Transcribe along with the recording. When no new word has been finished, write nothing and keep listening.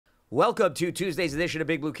Welcome to Tuesday's edition of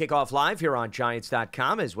Big Blue Kickoff Live here on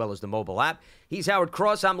Giants.com as well as the mobile app. He's Howard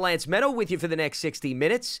Cross. I'm Lance Meadow with you for the next 60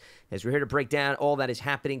 minutes as we're here to break down all that is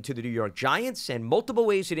happening to the New York Giants and multiple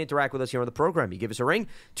ways to interact with us here on the program. You give us a ring,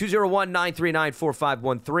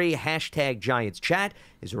 201-939-4513, hashtag Giants Chat.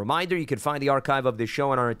 As a reminder, you can find the archive of this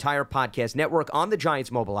show on our entire podcast network on the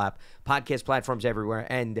Giants mobile app, podcast platforms everywhere,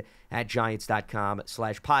 and at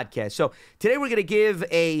Giants.com/podcast. So today we're going to give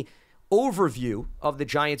a overview of the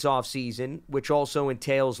Giants offseason, which also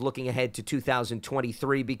entails looking ahead to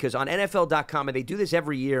 2023, because on NFL.com, and they do this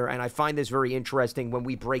every year, and I find this very interesting when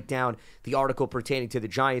we break down the article pertaining to the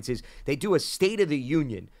Giants, is they do a State of the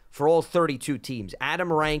Union for all 32 teams.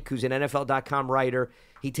 Adam Rank, who's an NFL.com writer,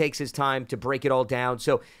 he takes his time to break it all down.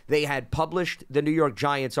 So they had published the New York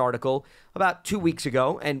Giants article about 2 weeks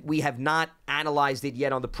ago, and we have not analyzed it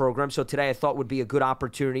yet on the program. So today I thought would be a good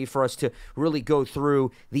opportunity for us to really go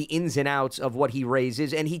through the ins and outs of what he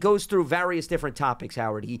raises. And he goes through various different topics,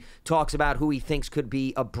 Howard. He talks about who he thinks could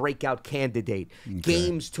be a breakout candidate,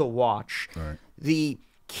 games to watch, the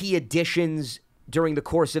key additions during the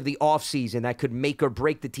course of the offseason that could make or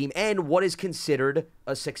break the team, and what is considered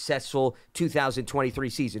a successful 2023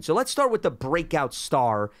 season. So let's start with the breakout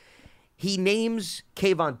star. He names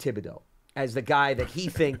Kayvon Thibodeau as the guy that he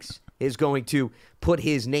thinks is going to put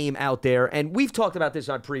his name out there. And we've talked about this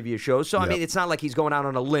on previous shows, so I mean, it's not like he's going out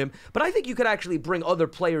on a limb, but I think you could actually bring other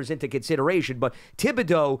players into consideration. But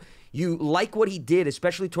Thibodeau, you like what he did,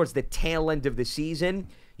 especially towards the tail end of the season.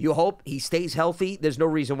 You hope he stays healthy. There's no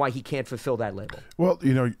reason why he can't fulfill that label. Well,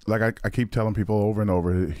 you know, like I keep telling people over and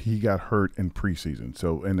over, he got hurt in preseason.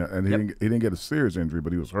 So and he didn't get a serious injury,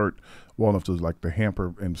 but he was hurt well enough to like to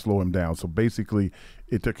hamper and slow him down. So basically,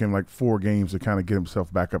 it took him like 4 games to kind of get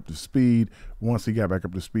himself back up to speed. Once he got back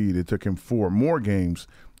up to speed, it took him 4 more games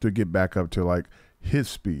to get back up to like his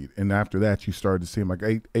speed. And after that, you started to see him like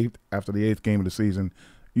after the 8th game of the season,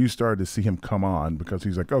 you started to see him come on because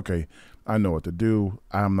he's like, okay, I know what to do.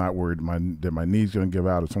 I'm not worried that my knee's going to give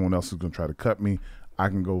out or someone else is going to try to cut me. I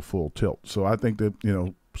can go full tilt. So I think that, you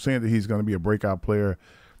know, saying that he's going to be a breakout player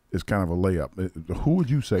is kind of a layup. Who would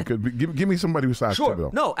you say? Give me somebody besides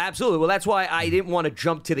Thibodeau. No, absolutely. Well, that's why I didn't want to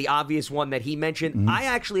jump to the obvious one that he mentioned. I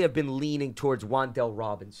actually have been leaning towards Wan'Dale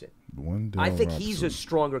Robinson. I think he's a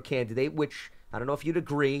stronger candidate, which I don't know if you'd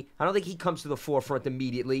agree. I don't think he comes to the forefront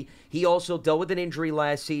immediately. He also dealt with an injury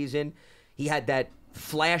last season. He had that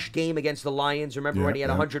flash game against the Lions. Remember when he had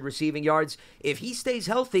 100 receiving yards? If he stays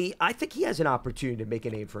healthy, I think he has an opportunity to make a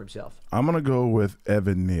name for himself. I'm going to go with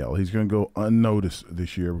Evan Neal. He's going to go unnoticed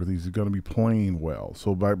this year because he's going to be playing well.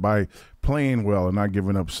 So by playing well and not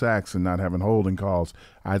giving up sacks and not having holding calls,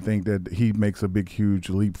 I think that he makes a big, huge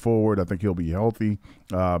leap forward. I think he'll be healthy,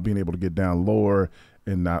 being able to get down lower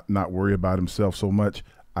and not worry about himself so much.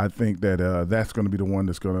 I think that that's going to be the one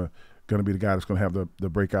that's going to be the guy that's going to have the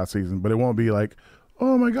breakout season. But it won't be like,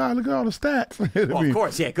 oh, my God, look at all the stats. Well, of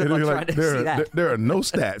course, good luck trying to see that. There are no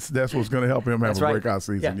stats. That's what's going to help him have a breakout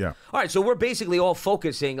season, yeah. All right, so we're basically all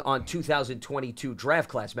focusing on 2022 draft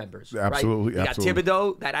class members, absolutely, right? You got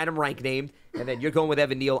Thibodeau, that Adam Rank named, and then you're going with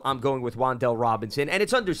Evan Neal. I'm going with Wan'Dale Robinson. And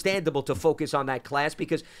it's understandable to focus on that class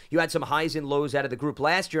because you had some highs and lows out of the group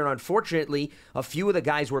last year, and unfortunately, a few of the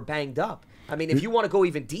guys were banged up. I mean, if you want to go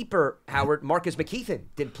even deeper, Howard, Marcus McKeithen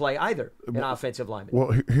didn't play either, an offensive lineman.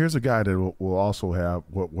 Well, here's a guy that will also have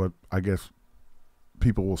what I guess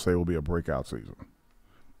people will say will be a breakout season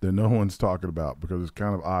that no one's talking about because it's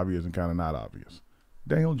kind of obvious and kind of not obvious.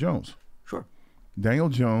 Daniel Jones. Sure. Daniel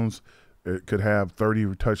Jones could have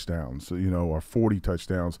 30 touchdowns, or 40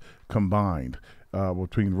 touchdowns combined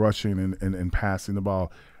between rushing and passing the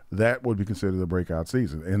ball. That would be considered a breakout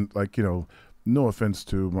season. And, no offense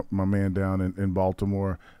to my man down in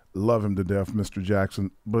Baltimore, love him to death, Mr.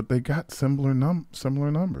 Jackson, but they got similar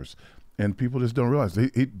numbers, and people just don't realize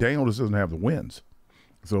Daniel just doesn't have the wins.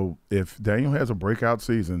 So if Daniel has a breakout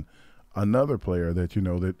season, another player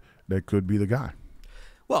that that could be the guy.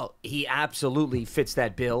 Well, he absolutely fits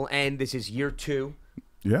that bill, and this is year 2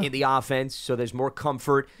 in the offense, so there's more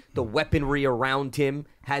comfort. The weaponry around him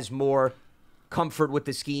has more comfort with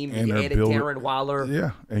the scheme. You added Darren Waller.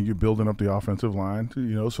 Yeah, and you're building up the offensive line,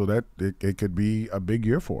 so that it could be a big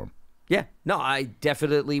year for him. Yeah, no, I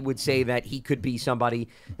definitely would say that he could be somebody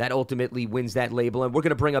that ultimately wins that label. And we're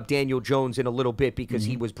going to bring up Daniel Jones in a little bit because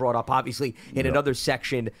he was brought up, obviously, in another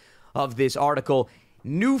section of this article.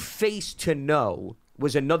 New face to know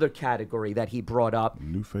was another category that he brought up.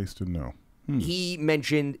 New face to know. He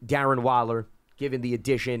mentioned Darren Waller, given the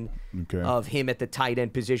addition of him at the tight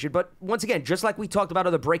end position. But once again, just like we talked about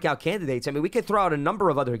other breakout candidates, I mean, we could throw out a number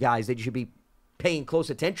of other guys that you should be paying close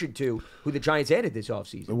attention to who the Giants added this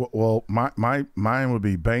offseason. Well, mine would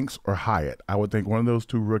be Banks or Hyatt. I would think one of those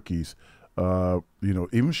two rookies.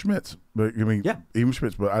 Even Schmitz. But even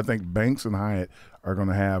Schmitz. But I think Banks and Hyatt are going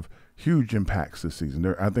to have huge impacts this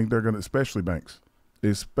season. I think they're going to, especially Banks.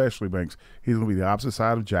 He's going to be the opposite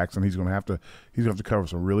side of Jackson. He's going to have to cover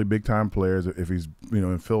some really big time players. If he's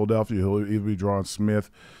in Philadelphia, he'll either be drawing Smith,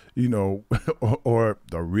 or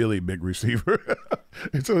the really big receiver.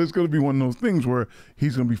 And so it's going to be one of those things where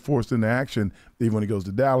he's going to be forced into action. Even when he goes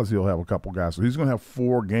to Dallas, he'll have a couple guys. So he's going to have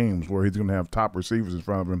 4 games where he's going to have top receivers in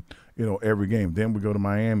front of him, every game. Then we go to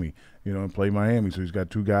Miami, and play Miami. So he's got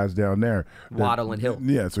 2 guys down there. Waddle and Hill.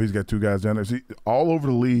 Yeah, so he's got 2 guys down there. So all over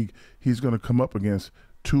the league, he's going to come up against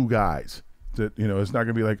 2 guys. That it's not going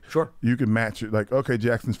to be like, sure, you can match it. Like, okay,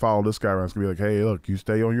 Jackson's followed this guy around. It's going to be like, hey, look, you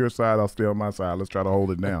stay on your side, I'll stay on my side. Let's try to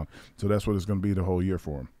hold it down. So that's what it's going to be the whole year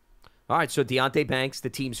for him. All right, so Deonte Banks, the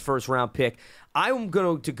team's first-round pick. I'm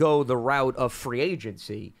going to go the route of free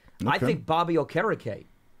agency. Okay. I think Bobby Okereke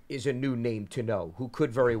is a new name to know who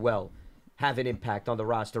could very well have an impact on the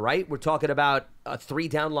roster, right? We're talking about a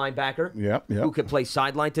 3-down linebacker who could play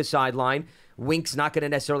sideline to sideline. Wink's not going to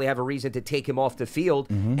necessarily have a reason to take him off the field,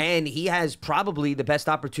 and he has probably the best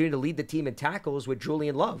opportunity to lead the team in tackles with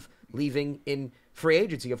Julian Love leaving in free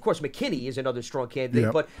agency. Of course, McKinney is another strong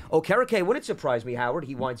candidate, but Okereke wouldn't surprise me, Howard.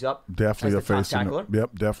 He winds up definitely as the top tackler.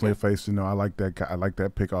 Definitely a face. I like that. I like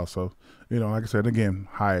that pick also. Like I said again,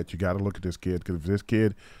 Hyatt. You got to look at this kid, because if this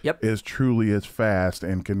kid is truly as fast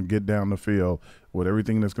and can get down the field with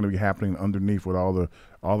everything that's going to be happening underneath with all the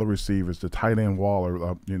receivers, the tight end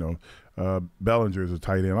Waller, Bellinger is a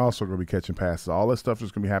tight end, also going to be catching passes. All that stuff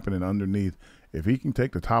is going to be happening underneath. If he can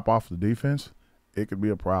take the top off the defense, it could be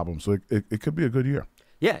a problem. So it could be a good year.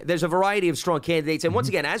 Yeah, there's a variety of strong candidates. And once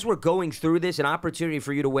again, as we're going through this, an opportunity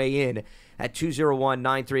for you to weigh in at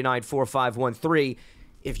 201-939-4513.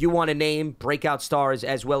 If you want to name breakout stars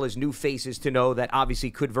as well as new faces to know that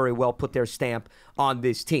obviously could very well put their stamp on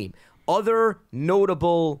this team. Other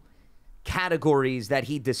notable categories that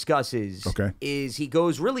he discusses is he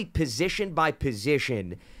goes really position by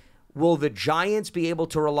position. Will the Giants be able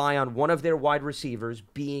to rely on one of their wide receivers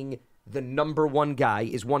being the number one guy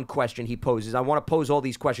is one question he poses. I want to pose all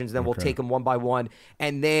these questions, then we'll take them one by one.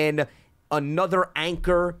 And then another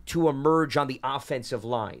anchor to emerge on the offensive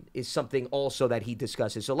line is something also that he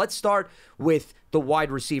discusses. So let's start with the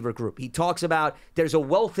wide receiver group. He talks about there's a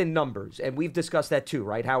wealth in numbers, and we've discussed that too,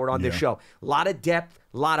 right, Howard, on this show. A lot of depth,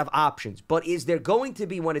 a lot of options. But is there going to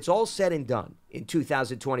be, when it's all said and done in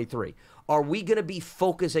 2023, are we going to be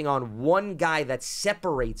focusing on one guy that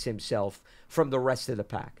separates himself from the rest of the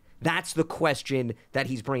pack? That's the question that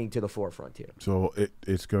he's bringing to the forefront here. So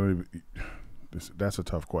it's going to be that's a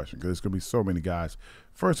tough question, because there's going to be so many guys.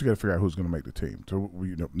 First, you got to figure out who's going to make the team. So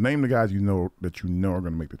name the guys you know are going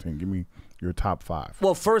to make the team. Give me your top 5.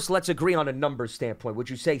 Well, first, let's agree on a numbers standpoint. Would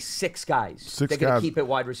you say 6 guys? They're going to keep it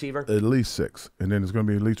wide receiver? At least 6. And then there's going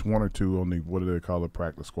to be at least 1 or 2 on the, what do they call it,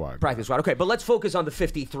 practice squad. Practice squad. Okay, but let's focus on the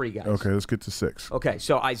 53 guys. Okay, let's get to 6. Okay,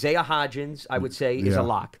 so Isaiah Hodgins, I would say, is a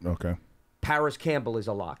lock. Okay. Paris Campbell is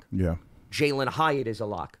a lock. Yeah. Jalen Hyatt is a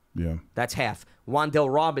lock. Yeah. That's half.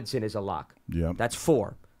 Wan'Dale Robinson is a lock. Yeah. That's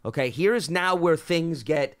 4. Okay, here's now where things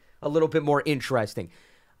get a little bit more interesting.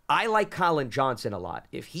 I like Colin Johnson a lot.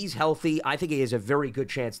 If he's healthy, I think he has a very good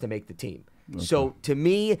chance to make the team. Okay. So to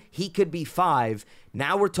me, he could be 5.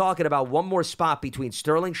 Now we're talking about one more spot between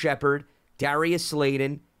Sterling Shepard, Darius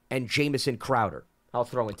Slayton, and Jamison Crowder. I'll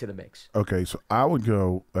throw into the mix. Okay, so I would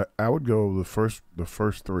go the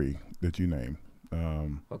first 3 that you named.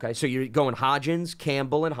 Okay, so you're going Hodgins,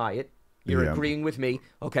 Campbell, and Hyatt. You're agreeing with me.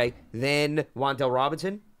 Okay, then Wan'Dale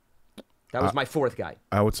Robinson. That was my 4th guy.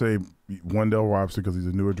 I would say Wan'Dale Robinson, because he's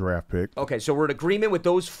a newer draft pick. Okay, so we're in agreement with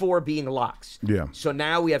those 4 being locks. Yeah. So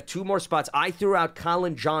now we have 2 more spots. I threw out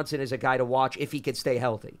Colin Johnson as a guy to watch if he could stay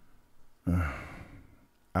healthy.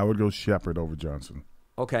 I would go Shepard over Johnson.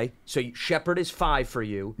 Okay, so Shepard is 5 for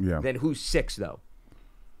you. Yeah. Then who's 6, though?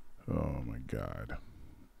 Oh, my God.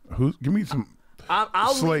 Give me some...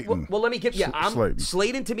 Slayton. Well, let me give. Yeah, Slayton.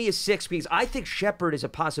 Slayton to me is 6 because I think Shepard is a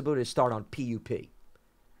possibility to start on PUP.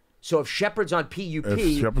 So if Shepard's on PUP,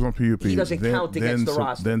 he doesn't count against the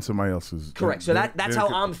roster. Then somebody else is correct. So that's how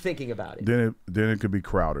I'm thinking about it. Then it could be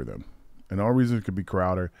Crowder then, and the only reason it could be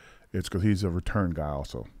Crowder, it's because he's a return guy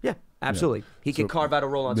also. Yeah, absolutely. Yeah. He can carve out a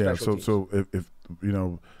role on special teams. So if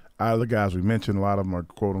out of the guys we mentioned, a lot of them are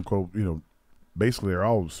quote unquote basically they're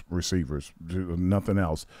all receivers, nothing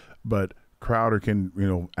else, but Crowder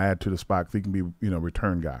can, add to the spot. He can be,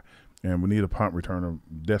 return guy, and we need a punt returner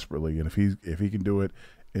desperately. And if he can do it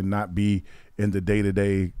and not be in the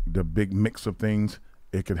day-to-day, the big mix of things,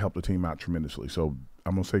 it can help the team out tremendously. So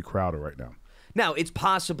I'm going to say Crowder right now. Now, it's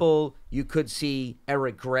possible you could see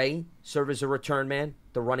Eric Gray serve as a return man,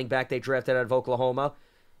 the running back they drafted out of Oklahoma.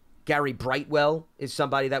 Gary Brightwell is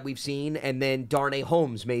somebody that we've seen, and then Darnay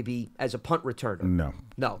Holmes maybe as a punt returner.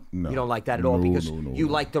 No. You don't like that at all because you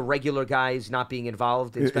like the regular guys not being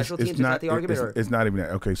involved in special teams? Is that the argument? It's not even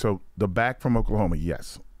that. Okay, so the back from Oklahoma,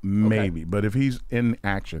 yes, maybe. Okay. But if he's in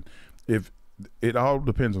action, if it all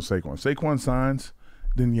depends on Saquon. Saquon signs,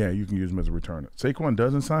 then, yeah, you can use him as a returner. Saquon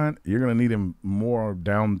doesn't sign, you're going to need him more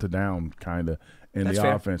down to down kind of in That's the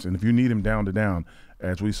fair. Offense. And if you need him down to down,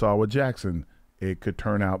 as we saw with Jackson, it could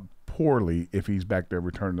turn out poorly if he's back there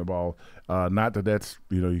returning the ball. Not that that's,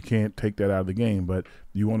 you can't take that out of the game, but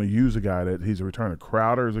you want to use a guy that he's a returner.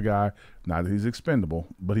 Crowder is a guy, not that he's expendable,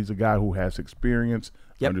 but he's a guy who has experience,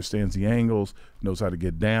 understands the angles, knows how to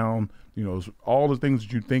get down, all the things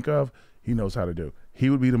that you think of, he knows how to do. He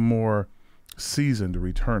would be the more seasoned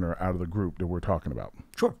returner out of the group that we're talking about.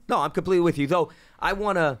 Sure. No, I'm completely with you. Though I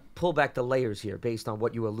want to pull back the layers here based on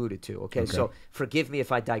what you alluded to. Okay, so forgive me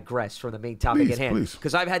if I digress from the main topic at hand.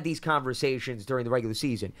 Because I've had these conversations during the regular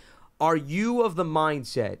season. Are you of the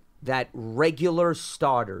mindset that regular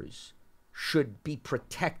starters should be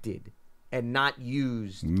protected and not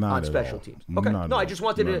used on special teams? Okay. No, I just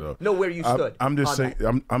wanted to know where you stood. I'm just saying.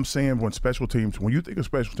 I'm saying when you think of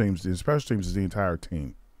special teams is the entire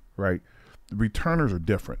team, right? The returners are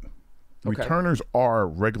different. Okay. Returners are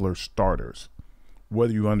regular starters,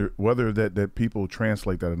 whether that people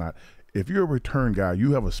translate that or not. If you're a return guy,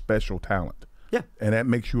 you have a special talent. Yeah. And that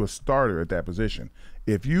makes you a starter at that position.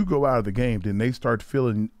 If you go out of the game, then they start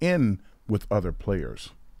filling in with other players.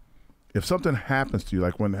 If something happens to you,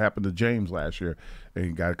 like when it happened to James last year, and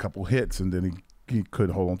he got a couple hits, and then he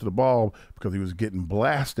couldn't hold on to the ball because he was getting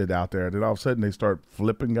blasted out there, and then all of a sudden they start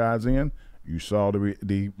flipping guys in. You saw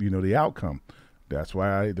the outcome. That's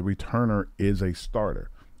why the returner is a starter.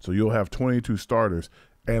 So you'll have 22 starters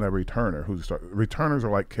and a returner who's a starter. Returners are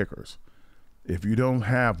like kickers. If you don't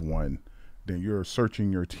have one, then you're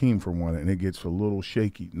searching your team for one, and it gets a little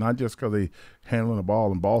shaky. Not just because they handling the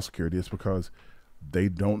ball and ball security. It's because they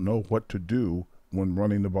don't know what to do when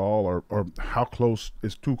running the ball or how close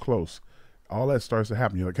is too close. All that starts to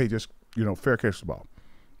happen. You're like, hey, just fair catch the ball.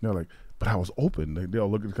 They're like, but I was open.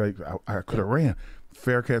 They'll look at the guy, I could have ran.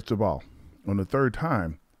 Fair catch the ball. On the third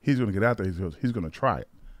time, he's going to get out there. He's going to try it.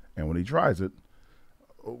 And when he tries it,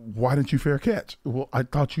 why didn't you fair catch? Well, I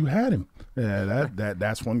thought you had him. Yeah,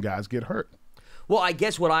 that's when guys get hurt. Well, I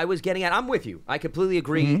guess what I was getting at, I'm with you. I completely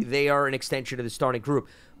agree. Mm-hmm. They are an extension of the starting group.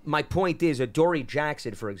 My point is, Adoree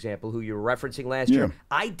Jackson, for example, who you were referencing last year,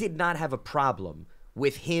 I did not have a problem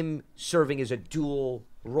with him serving as a dual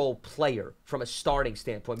role player from a starting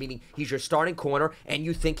standpoint, meaning he's your starting corner and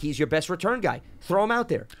you think he's your best return guy. Throw him out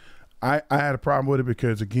there. I had a problem with it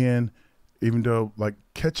because, again, even though like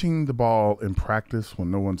catching the ball in practice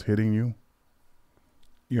when no one's hitting you,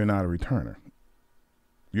 you're not a returner.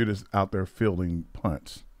 You're just out there fielding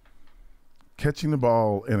punts. Catching the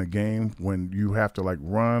ball in a game when you have to like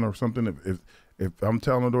run or something, if I'm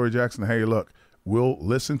telling Adoree Jackson, hey, look, we'll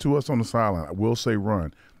listen to us on the sideline. We'll say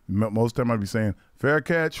run. Most of the time I'd be saying, fair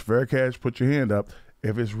catch, put your hand up.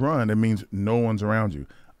 If it's run, it means no one's around you.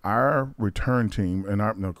 Our return team, and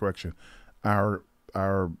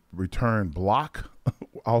our return block,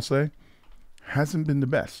 I'll say, hasn't been the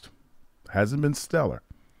best. Hasn't been stellar.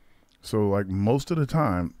 So, like, most of the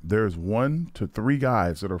time, there's 1 to 3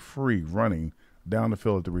 guys that are free running down the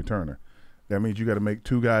field at the returner. That means you got to make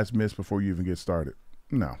 2 guys miss before you even get started.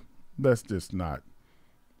 No, that's just not.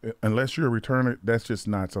 Unless you're a returner, that's just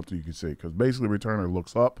not something you can see. Because basically, the returner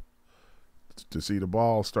looks up to see the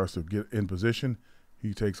ball, starts to get in position.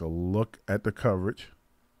 He takes a look at the coverage,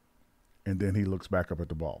 and then he looks back up at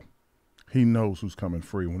the ball. He knows who's coming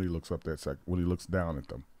free when he looks up when he looks down at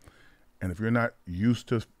them. And if you're not used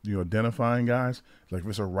to identifying guys, like if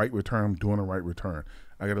it's a right return, I'm doing a right return.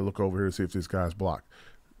 I got to look over here to see if this guy's blocked.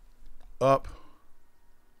 Up,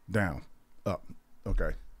 down, up.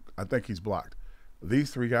 Okay, I think he's blocked.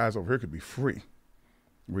 These 3 guys over here could be free.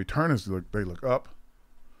 Returners look up,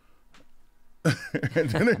 and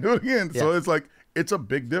then they do it again. Yeah. So it's like it's a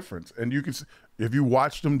big difference. And you can, if you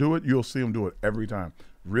watch them do it, you'll see them do it every time.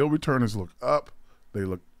 Real returners look up. They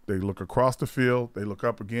look across the field. They look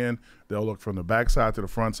up again. They'll look from the backside to the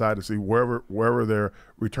front side to see wherever their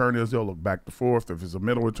return is. They'll look back to forth. If it's a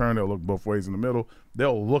middle return, they'll look both ways in the middle.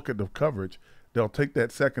 They'll look at the coverage. They'll take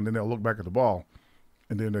that second, and they'll look back at the ball.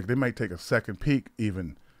 And then they might take a second peek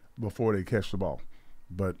even before they catch the ball.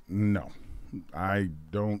 But no, I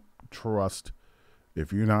don't trust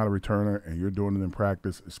if you're not a returner and you're doing it in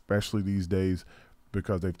practice, especially these days,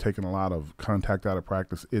 because they've taken a lot of contact out of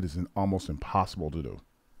practice. It is almost impossible to do.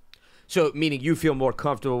 So, meaning you feel more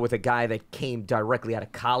comfortable with a guy that came directly out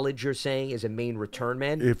of college, you're saying, as a main return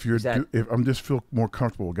man? If I'm just feel more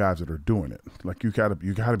comfortable with guys that are doing it. Like you gotta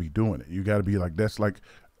be doing it. You gotta be like, that's like,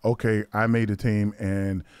 okay, I made a team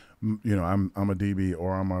and I'm a DB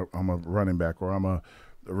or I'm a running back or I'm a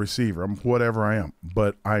receiver. I'm whatever I am.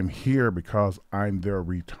 But I'm here because I'm their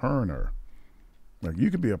returner. Like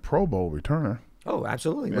you could be a Pro Bowl returner. Oh,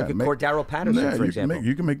 absolutely. Look at Cordero Patterson, for example.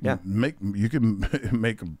 You can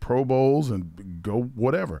make Pro Bowls and go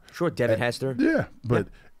whatever. Sure, Devin Hester. Yeah, but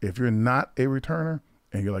if you're not a returner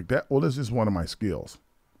and you're like that, well, this is one of my skills.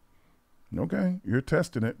 Okay, you're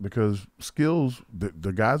testing it because skills,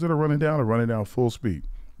 the guys that are running down full speed.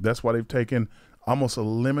 That's why they've almost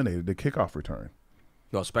eliminated the kickoff return.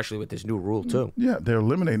 Well, especially with this new rule, too. Yeah, they're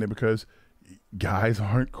eliminating it because guys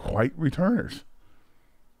aren't quite returners.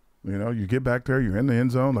 You get back there, you're in the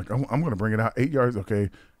end zone, like, I'm going to bring it out 8 yards.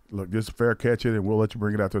 Okay, look, just fair catch it, and we'll let you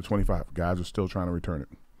bring it out to the 25. Guys are still trying to return it.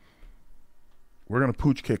 We're going to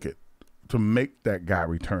pooch kick it to make that guy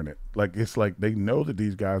return it. Like, it's like they know that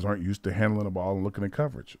these guys aren't used to handling the ball and looking at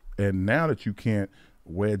coverage. And now that you can't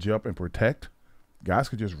wedge up and protect, guys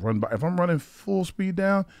could just run by. If I'm running full speed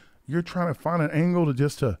down, you're trying to find an angle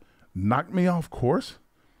to knock me off course.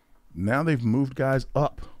 Now they've moved guys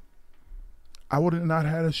up. I would have not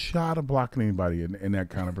had a shot of blocking anybody in that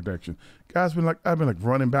kind of protection. Guys I've been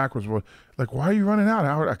running backwards. Like, why are you running out,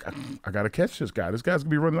 Howard? I got to catch this guy. This guy's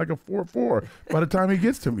gonna be running like a 4.4 by the time he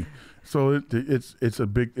gets to me. So it's a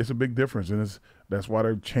big difference, and that's why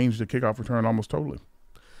they changed the kickoff return almost totally.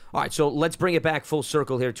 All right, so let's bring it back full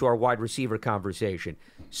circle here to our wide receiver conversation.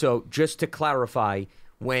 So just to clarify,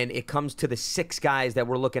 when it comes to the 6 guys that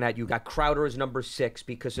we're looking at, you got Crowder as number 6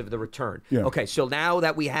 because of the return. Yeah. Okay, so now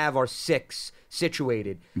that we have our 6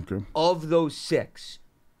 situated, of those 6,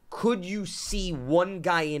 could you see one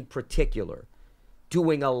guy in particular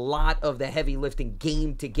doing a lot of the heavy lifting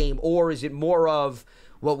game to game, or is it more of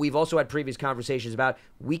what we've also had previous conversations about?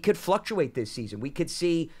 We could fluctuate this season. We could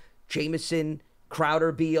see Jameson,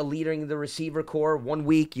 Crowder be a leader in the receiver core one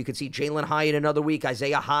week. You could see Jalen Hyatt another week,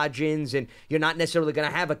 Isaiah Hodgins, and you're not necessarily going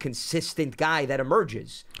to have a consistent guy that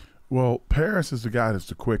emerges. Well, Paris is the guy that's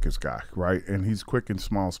the quickest guy, right? And he's quick in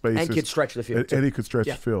small spaces. And can stretch the field. And he could stretch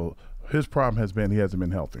the field. His problem has been he hasn't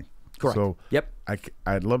been healthy. Correct. So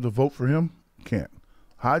I'd love to vote for him. Can't.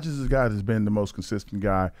 Hodges is the guy that's been the most consistent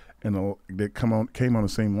guy and that came on the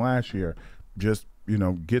scene last year. Just,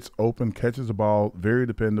 gets open, catches the ball, very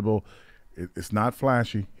dependable. It's not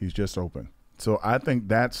flashy. He's just open. So I think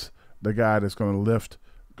that's the guy that's going to lift,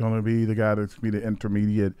 going to be the guy that's going to be the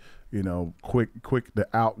intermediate, quick, the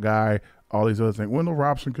out guy, all these other things. Wendell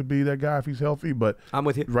Robson could be that guy if he's healthy, but I'm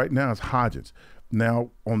with you. Right now it's Hodges.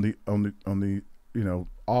 Now on the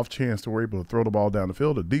off chance that we're able to throw the ball down the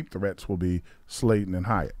field, the deep threats will be Slayton and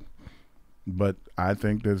Hyatt. But I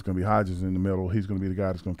think there's going to be Hodges in the middle. He's going to be the guy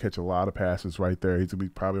that's going to catch a lot of passes right there. He's going to be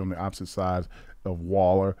probably on the opposite side of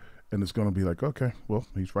Waller. And it's going to be like, okay, well,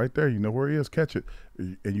 he's right there. You know where he is. Catch it.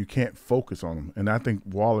 And you can't focus on him. And I think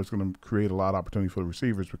Waller's going to create a lot of opportunity for the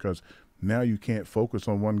receivers because now you can't focus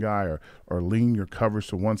on one guy or lean your coverage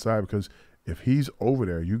to one side because if he's over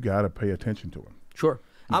there, you got to pay attention to him. Sure.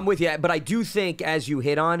 I'm with you. But I do think, as you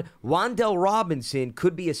hit on, Wan'Dale Robinson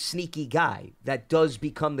could be a sneaky guy that does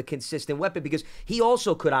become the consistent weapon because he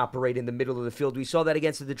also could operate in the middle of the field. We saw that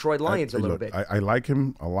against the Detroit Lions a little bit. I like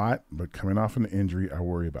him a lot, but coming off an injury, I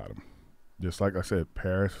worry about him. Just like I said,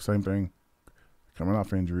 Paris, same thing. Coming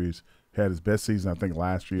off injuries, had his best season, I think,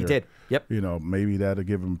 last year. He did. Yep. Maybe that'll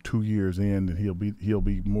give him 2 years in, and he'll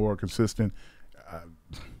be more consistent.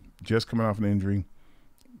 Just coming off an injury,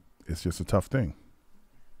 it's just a tough thing.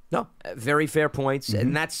 No, very fair points,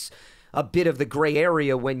 and that's a bit of the gray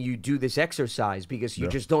area when you do this exercise because you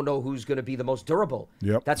just don't know who's going to be the most durable.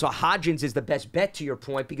 Yep. That's why Hodgins is the best bet to your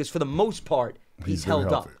point because for the most part, he's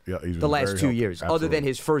held up the last 2 years, Absolutely. other than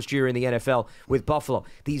his first year in the NFL with Buffalo.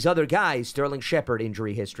 These other guys, Sterling Shepard,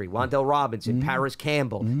 injury history, Wan'Dale Robinson, Paris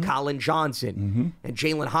Campbell, Colin Johnson, and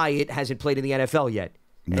Jalen Hyatt hasn't played in the NFL yet.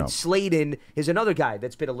 No. And Slayton is another guy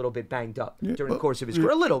that's been a little bit banged up during the course of his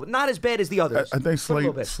career. A little, but not as bad as the others. I think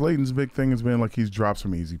Slayton's big thing has been like he's dropped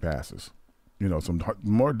some easy passes. Some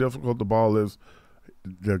more difficult the ball is,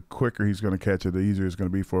 the quicker he's going to catch it, the easier it's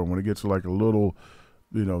going to be for him. When it gets to like a little,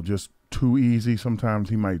 just too easy,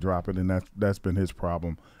 sometimes he might drop it, and that's been his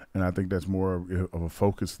problem. And I think that's more of a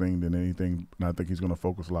focus thing than anything. And I think he's going to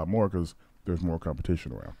focus a lot more because there's more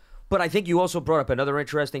competition around. But I think you also brought up another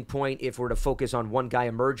interesting point if we're to focus on one guy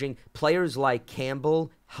emerging. Players like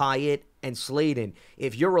Campbell, Hyatt, and Slayton,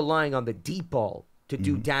 if you're relying on the deep ball to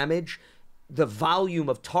do damage, the volume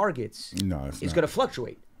of targets is going to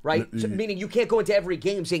fluctuate. Right? So, meaning you can't go into every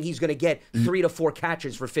game saying he's going to get 3 to 4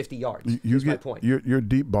 catches for 50 yards. That's my point. Your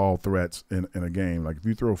deep ball threats in a game, like if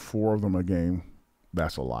you throw 4 of them a game,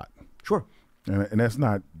 that's a lot. Sure. And that's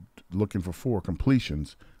not looking for 4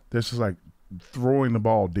 completions. This is like throwing the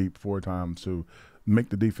ball deep 4 times to make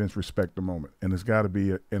the defense respect the moment. And it's got to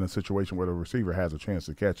be in a situation where the receiver has a chance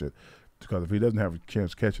to catch it. Because if he doesn't have a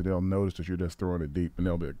chance to catch it, they'll notice that you're just throwing it deep, and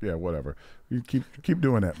they'll be like, yeah, whatever. You keep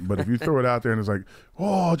doing that. But if you throw it out there and it's like,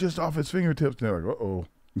 oh, just off his fingertips, and they're like, uh-oh.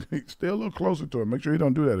 Stay a little closer to him. Make sure you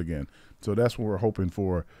don't do that again. So that's what we're hoping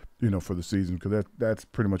for, for the season, because that's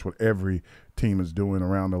pretty much what every team is doing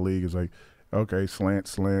around the league is like, okay, slant,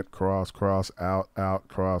 cross, out,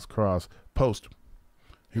 cross, post.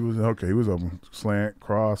 He was open. Slant,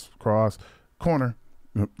 cross, corner.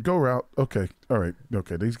 Go route. Okay. All right.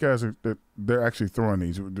 Okay. These guys they're actually throwing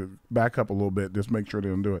these. Back up a little bit. Just make sure they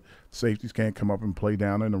don't do it. Safeties can't come up and play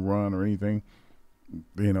down in the run or anything.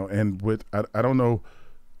 And with I don't know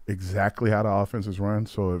exactly how the offense is run.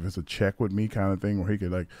 So if it's a check with me kind of thing where he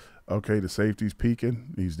could like, okay, the safety's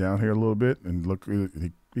peeking. He's down here a little bit, and look,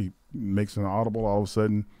 he makes an audible. All of a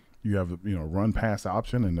sudden, you have run pass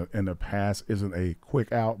option, and the pass isn't a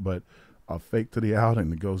quick out, but a fake to the out,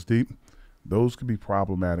 and it goes deep. Those could be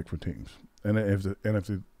problematic for teams. And if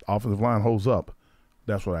the offensive line holds up,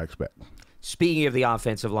 that's what I expect. Speaking of the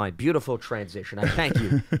offensive line, beautiful transition. I thank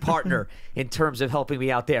you, partner, in terms of helping me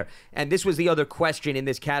out there. And this was the other question in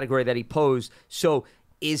this category that he posed. So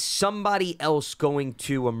is somebody else going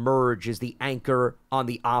to emerge as the anchor on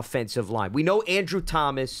the offensive line? We know Andrew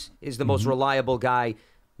Thomas is the most reliable guy,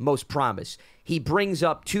 most promise. He brings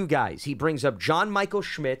up 2 guys. He brings up John Michael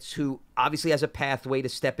Schmitz, who obviously has a pathway to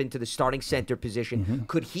step into the starting center position.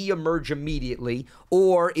 Could he emerge immediately,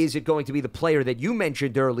 or is it going to be the player that you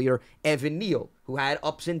mentioned earlier, Evan Neal, who had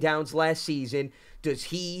ups and downs last season? Does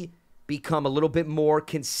he become a little bit more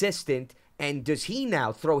consistent, and does he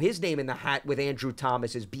now throw his name in the hat with Andrew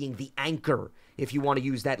Thomas as being the anchor, if you want to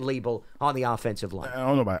use that label, on the offensive line? I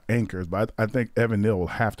don't know about anchors, but I think Evan Neal will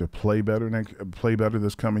have to play better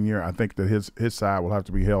this coming year. I think that his side will have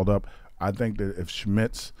to be held up. I think that if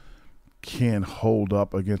Schmitz can hold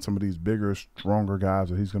up against some of these bigger, stronger guys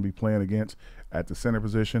that he's going to be playing against at the center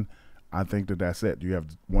position, I think that's it. You have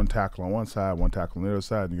 1 tackle on one side, 1 tackle on the other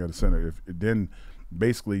side, and you got a center. Then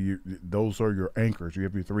basically those are your anchors. You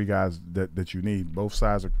have your 3 guys that you need. Both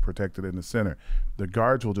sides are protected in the center. The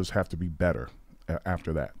guards will just have to be better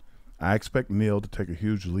after that. I expect Neal to take a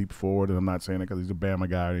huge leap forward, and I'm not saying that because he's a Bama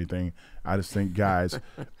guy or anything. I just think I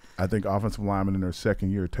think offensive linemen in their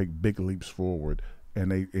second year take big leaps forward,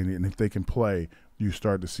 and if they can play, you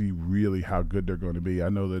start to see really how good they're going to be. I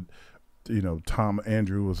know that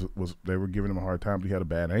Andrew was they were giving him a hard time, but he had a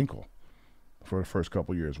bad ankle for the first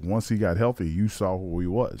couple of years. Once he got healthy, you saw who he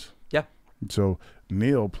was. Yeah. So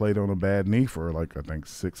Neal played on a bad knee for I think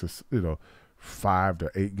 5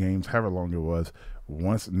 to 8 games, however long it was.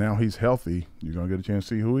 Now he's healthy, you're gonna get a chance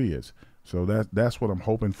to see who he is. So that's what I'm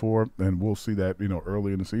hoping for, and we'll see that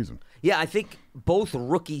early in the season. Yeah, I think both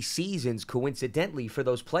rookie seasons, coincidentally, for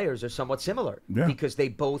those players are somewhat similar because they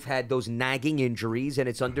both had those nagging injuries, and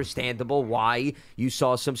it's understandable why you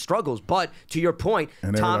saw some struggles. But to your point,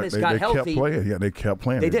 Thomas got healthy. They kept playing. Yeah, they kept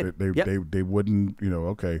playing. They did. They wouldn't.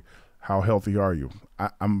 Okay, how healthy are you?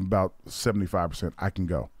 I'm about 75%. I can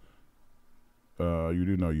go. You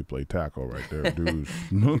do know you play tackle right there, dude.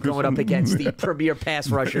 Going up against the premier pass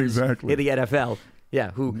rushers in the NFL. Yeah,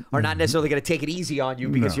 who are not necessarily going to take it easy on you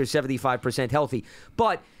because you're 75% healthy.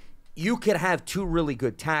 But you could have 2 really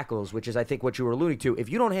good tackles, which is, I think, what you were alluding to. If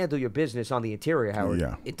you don't handle your business on the interior,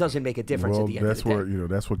 Howard, it doesn't make a difference at the end of the day.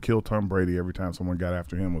 That's what killed Tom Brady every time someone got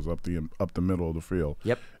after him was up the middle of the field.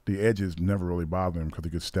 Yep. The edges never really bothered him because he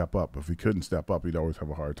could step up. If he couldn't step up, he'd always have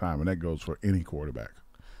a hard time, and that goes for any quarterback.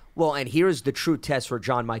 Well, and here's the true test for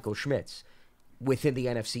John Michael Schmitz within the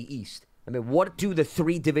NFC East. I mean, what do the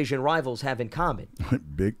 3 division rivals have in common?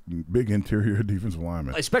 Big interior defensive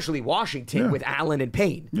linemen. Especially Washington with Allen and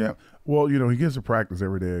Payne. Yeah. Well, he gets to practice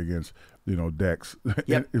every day against, Dex.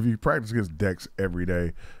 Yep. If you practice against Dex every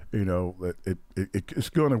day, it's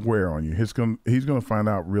going to wear on you. He's going to find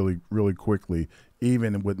out really, really quickly,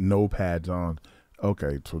 even with no pads on.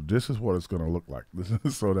 Okay, so this is what it's going to look like.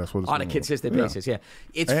 So that's what it's on a consistent basis. Yeah,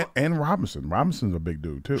 and Robinson. Robinson's a big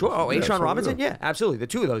dude too. Sure. Oh, A'Shawn Robinson. Yeah, absolutely. The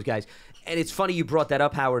 2 of those guys. And it's funny you brought that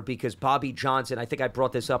up, Howard, because Bobby Johnson. I think I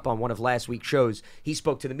brought this up on one of last week's shows. He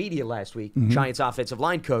spoke to the media last week. Giants offensive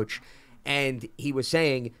line coach. And he was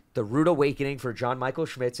saying the rude awakening for John Michael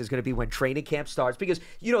Schmitz is going to be when training camp starts. Because,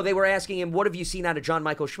 they were asking him, what have you seen out of John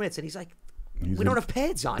Michael Schmitz? And he's like, We don't have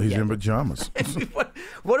pads on He's yet. in pajamas.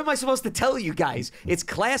 What am I supposed to tell you guys? It's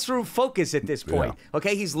classroom focus at this point. Yeah.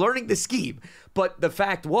 Okay, he's learning the scheme. But the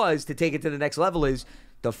fact was, to take it to the next level, is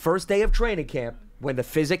the first day of training camp when the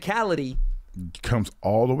physicality comes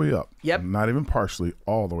all the way up. Yep. Not even partially,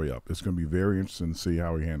 all the way up. It's going to be very interesting to see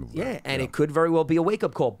how he handles that. And it could very well be a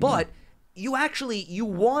wake-up call. But you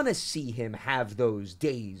want to see him have those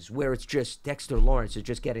days where it's just Dexter Lawrence is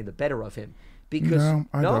just getting the better of him. Because No,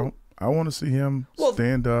 I don't. I want to see him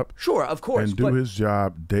stand up. Sure, of course. And do his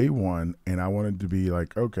job day one. And I want it to be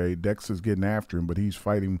like, okay, Dexter's getting after him, but he's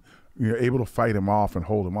fighting. You're able to fight him off and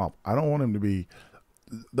hold him off. I don't want him to be.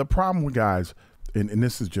 The problem with guys, and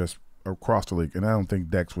this is just across the league, and I don't think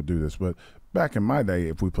Dex would do this, but back in my day,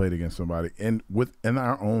 if we played against somebody and within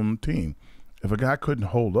our own team, if a guy couldn't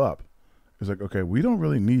hold up, it's like, okay, we don't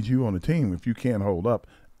really need you on the team if you can't hold up.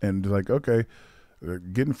 And like, okay,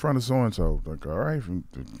 get in front of so-and-so. Like, all right,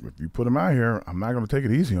 if you put him out here, I'm not going to take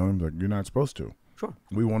it easy on him. Like, you're not supposed to. Sure.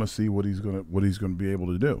 We want to see what he's going to be able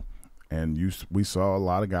to do. And we saw a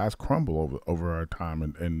lot of guys crumble over our time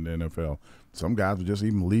in the NFL. Some guys would just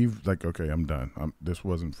even leave, like, okay, I'm done. This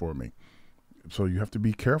wasn't for me. So you have to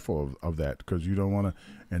be careful of that, because you don't want to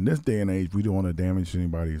 – in this day and age, we don't want to damage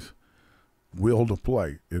anybody's will to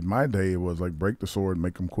play. In my day, it was like break the sword and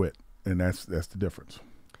make them quit, and that's the difference.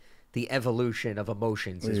 The evolution of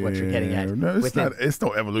emotions is what you're getting at. No, it's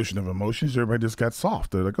no evolution of emotions. Everybody just got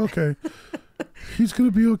soft. They're like, okay, he's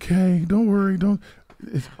going to be okay. Don't worry. You're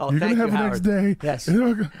going to have the next day. Yes.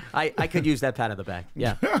 I could use that pat on the back.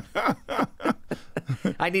 Yeah.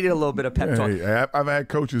 I needed a little bit of pep talk. Hey, I've had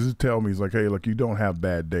coaches who tell me, he's like, hey, look, you don't have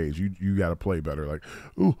bad days. You got to play better. Like,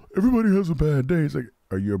 oh, everybody has a bad day. It's like,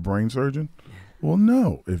 are you a brain surgeon? Well,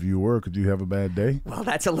 no. If you were, could you have a bad day? Well,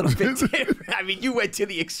 that's a little bit different. I mean, you went to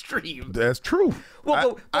the extreme. That's true.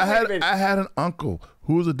 Well, I had an uncle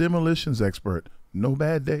who was a demolitions expert. No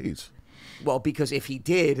bad days. Well, because if he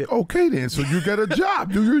did... Okay, then. So you got a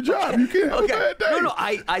job. Do your job. You can't have a bad day. No,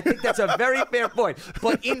 I think that's a very fair point.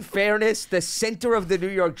 But in fairness, the center of the New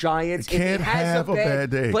York Giants... Can't have a bad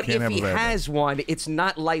day. But if he has one, it's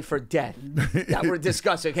not life or death that we're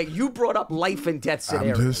discussing. Okay, you brought up life and death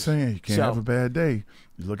scenarios. I'm just saying, you can't have a bad day.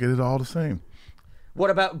 You look at it all the same. What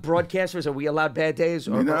about broadcasters? Are we allowed bad days?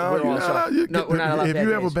 Or no, we're not allowed if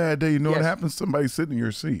you have a bad day, you know what happens? Somebody's sitting in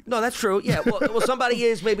your seat. No, that's true. Yeah. Well, somebody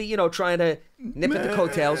is maybe, trying to nip at the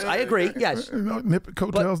coattails. I agree. Yes. Nip at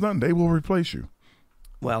coattails, nothing. They will replace you.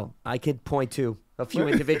 Well, I could point to a few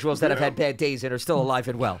individuals that have had bad days and are still alive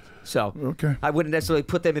and well. So I wouldn't necessarily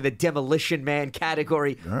put them in the demolition man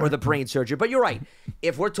category or the brain surgeon. But you're right.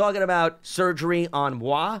 If we're talking about surgery on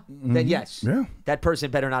moi, then yes, that person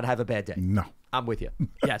better not have a bad day. No. I'm with you.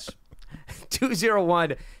 Yes.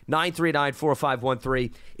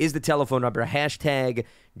 201-939-4513 is the telephone number. Hashtag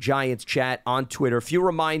Giants Chat on Twitter. A few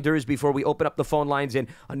reminders before we open up the phone lines in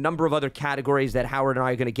a number of other categories that Howard and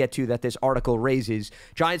I are going to get to that this article raises.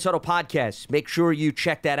 Giants Huddle Podcast. Make sure you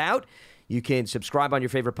check that out. You can subscribe on your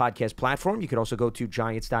favorite podcast platform. You can also go to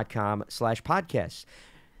giants.com/podcasts.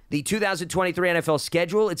 The 2023 NFL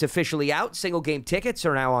schedule, it's officially out. Single-game tickets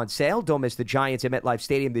are now on sale. Don't miss the Giants at MetLife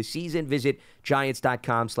Stadium this season. Visit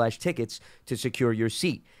giants.com/tickets to secure your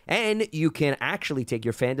seat. And you can actually take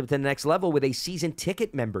your fandom to the next level with a season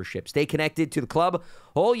ticket membership. Stay connected to the club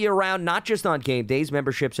all year round, not just on game days.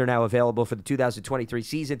 Memberships are now available for the 2023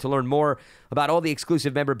 season. To learn more about all the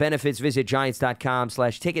exclusive member benefits, visit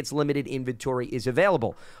giants.com/tickets. Limited inventory is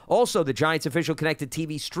available. Also, the Giants official connected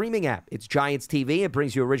TV streaming app. It's Giants TV. It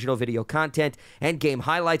brings you original video content and game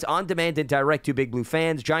highlights on demand and direct to Big Blue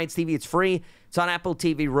fans. Giants TV, it's free. It's on Apple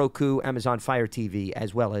TV, Roku, Amazon Fire TV,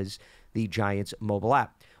 as well as the Giants mobile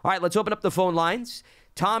app. All right, let's open up the phone lines.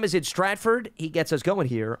 Tom is in Stratford. He gets us going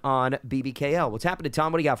here on BBKL. What's happening,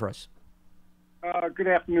 Tom? What do you got for us? Good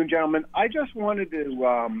afternoon, gentlemen. I just wanted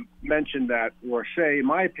to mention that, or say, in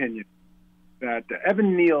my opinion, that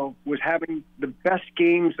Evan Neal was having the best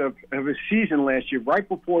games of his season last year, right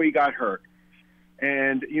before he got hurt.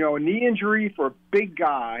 And, a knee injury for a big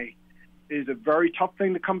guy is a very tough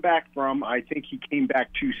thing to come back from. I think he came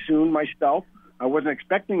back too soon myself. I wasn't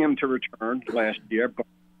expecting him to return last year, but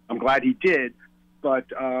I'm glad he did. But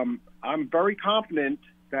I'm very confident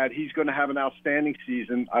that he's going to have an outstanding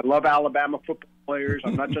season. I love Alabama football players.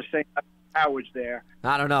 I'm not just saying Howard's there.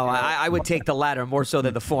 I don't know. I would take the latter more so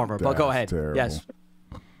than the former, but go ahead. Terrible. Yes.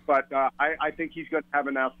 But I think he's going to have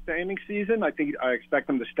an outstanding season. I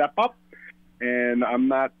expect him to step up. And I'm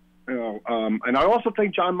not, and I also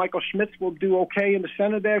think John Michael Schmitz will do okay in the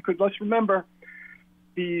center there, because let's remember,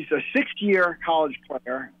 he's a sixth-year college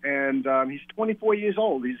player, and he's 24 years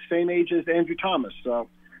old. He's the same age as Andrew Thomas, so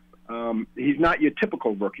he's not your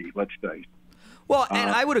typical rookie, let's say. Well, and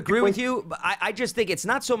I would agree with you. But I just think it's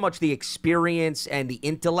not so much the experience and the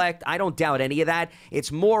intellect. I don't doubt any of that.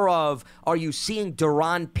 It's more of, are you seeing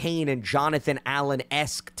Deron Payne and Jonathan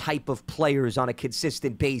Allen-esque type of players on a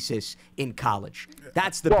consistent basis in college?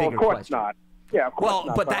 That's the bigger question. Well, of course not. Yeah, of course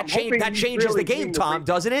not. But that changes really the game, Tom,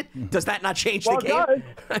 doesn't it? Does that not change the game? It does.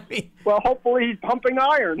 I mean, well, hopefully he's pumping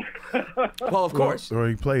iron. well, of course. Or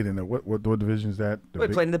he played in it. What division is that? He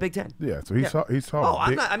played in the Big Ten. Yeah, so he saw.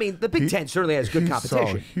 I mean, the Big Ten certainly has good competition.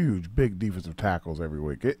 He saw huge, big defensive tackles every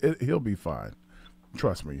week. He'll be fine.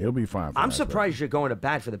 Trust me, he'll be fine. I'm surprised you're going to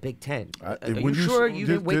bat for the Big Ten. Are you you sure you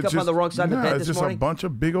didn't wake up on the wrong side of the bed this morning? It's just a bunch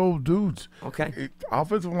of big old dudes. Okay.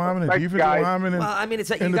 Offensive linemen and defensive linemen. Well, I mean,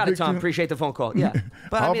 you got it, Tom. Appreciate the phone call. Yeah.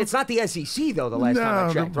 But, I mean, it's not the SEC, though, the last time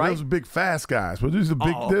I checked, right? Those big, fast guys. But there's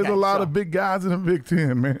a lot of big guys in the Big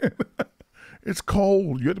Ten, man. It's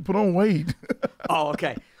cold. You have to put on weight. Oh,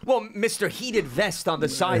 okay. Well, Mr. Heated Vest on the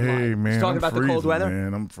sideline. Hey, man. He's talking about the cold weather?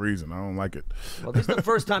 Man, I'm freezing. I don't like it. Well, this is the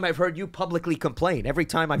first time I've heard you publicly complain. Every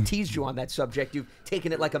time I've teased you on that subject, you've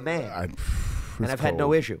taken it like a man. And I've had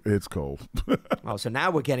no issue. It's cold. Oh, so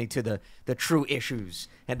now we're getting to the true issues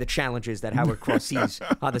and the challenges that Howard Cross sees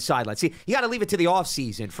on the sideline. See, you got to leave it to the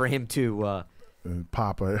offseason for him to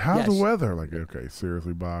Papa, how's the weather? Like, okay,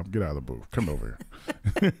 seriously, Bob, get out of the booth. Come over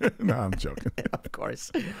here. No, I'm joking. Of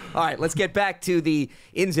course. All right, let's get back to the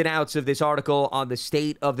ins and outs of this article on the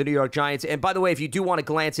state of the New York Giants. And by the way, if you do want to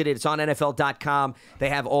glance at it, it's on NFL.com. They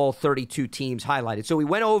have all 32 teams highlighted. So we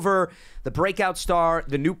went over the breakout star,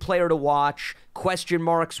 the new player to watch, question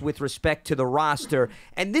marks with respect to the roster.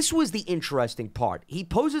 And this was the interesting part. He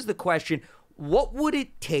poses the question, what would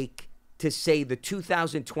it take to say the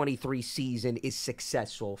 2023 season is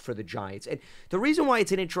successful for the Giants? And the reason why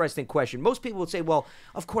it's an interesting question, most people would say, well,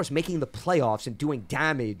 of course, making the playoffs and doing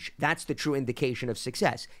damage, that's the true indication of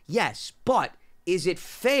success. Yes, but is it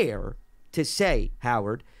fair to say,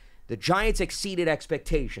 Howard, the Giants exceeded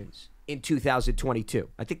expectations in 2022?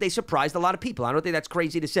 I think they surprised a lot of people. I don't think that's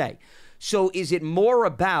crazy to say. So is it more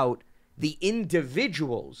about the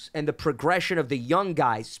individuals and the progression of the young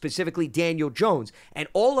guys, specifically Daniel Jones, and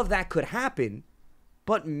all of that could happen,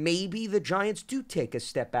 but maybe the Giants do take a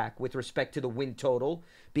step back with respect to the win total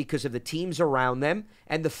because of the teams around them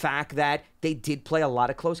and the fact that they did play a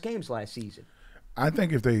lot of close games last season? I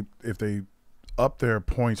think if they up their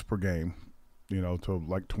points per game, to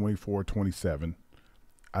like 24, 27,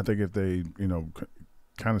 I think if they,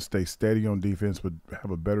 kind of stay steady on defense but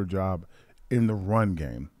have a better job in the run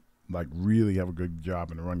game, like really have a good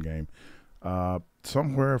job in the run game,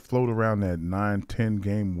 somewhere float around that 9-10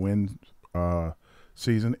 game win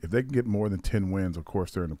season. If they can get more than 10 wins, of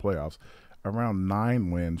course they're in the playoffs. Around 9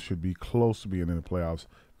 wins should be close to being in the playoffs.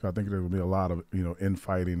 So I think there will be a lot of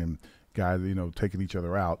infighting and guys taking each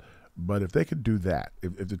other out. But if they could do that,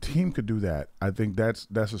 if the team could do that, I think that's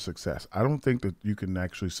a success. I don't think that you can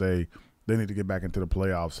actually say they need to get back into the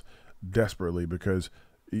playoffs desperately, because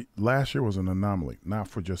last year was an anomaly, not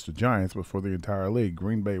for just the Giants, but for the entire league.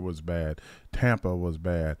 Green Bay was bad. Tampa was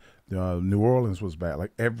bad. New Orleans was bad.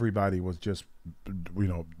 Like, everybody was just,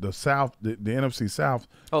 the South, the NFC South.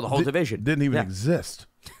 Oh, the whole division. Didn't even exist.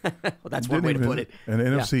 Well, that's one way to put it. And the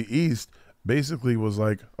NFC East basically was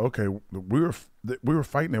like, okay, we were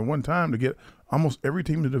fighting at one time to get almost every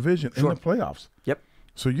team in the division in the playoffs. Yep.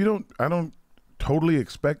 So I don't totally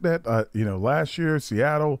expect that. Last year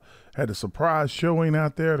Seattle had a surprise showing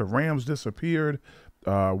out there. The Rams disappeared.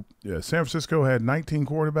 San Francisco had 19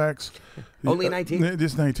 quarterbacks. Only 19?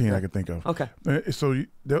 Just 19 I can think of. Okay. So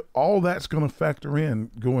all that's going to factor in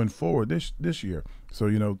going forward this year.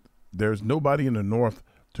 So, there's nobody in the North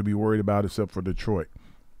to be worried about except for Detroit.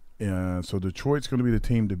 So Detroit's going to be the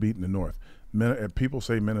team to beat in the North. People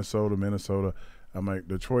say Minnesota. I'm like,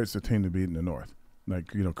 Detroit's the team to beat in the North.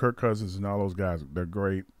 Like, Kirk Cousins and all those guys, they're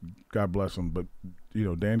great. God bless them. But,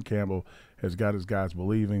 Dan Campbell has got his guys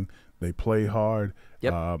believing. They play hard.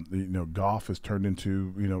 Yep. Goff has turned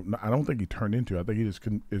into, I don't think he turned into. I think he just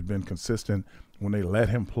has been consistent when they let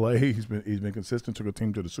him play. He's been consistent, took a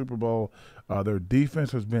team to the Super Bowl. Their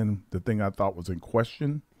defense has been the thing I thought was in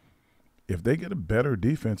question. If they get a better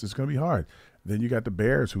defense, it's going to be hard. Then you got the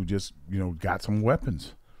Bears, who just, got some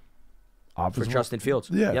weapons. For Justin Fields.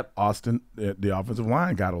 Yeah. Yep. Austin, the offensive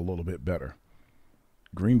line got a little bit better.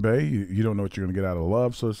 Green Bay, you don't know what you're going to get out of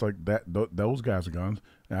Love, so it's like that. Those guys are gone.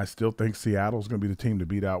 And I still think Seattle's going to be the team to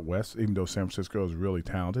beat out West, even though San Francisco is really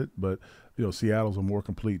talented. But, Seattle's a more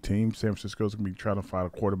complete team. San Francisco's going to be trying to find a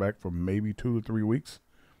quarterback for maybe 2 to 3 weeks,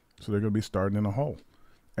 so they're going to be starting in a hole.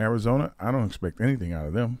 Arizona, I don't expect anything out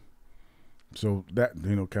of them. So that,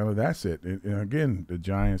 kind of that's it. And again, the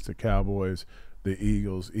Giants, the Cowboys, the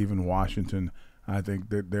Eagles, even Washington, I think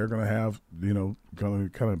that they're going to have, going to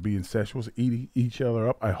kind of be incestuous, eat each other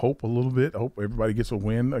up. I hope a little bit. I hope everybody gets a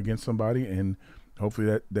win against somebody, and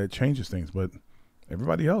hopefully that changes things. But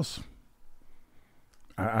everybody else,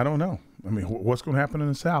 I don't know. I mean, what's going to happen in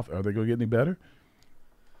the South? Are they going to get any better?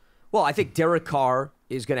 Well, I think Derek Carr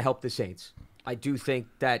is going to help the Saints. I do think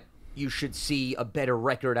that you should see a better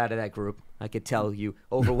record out of that group. I could tell you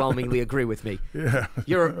overwhelmingly agree with me. Yeah.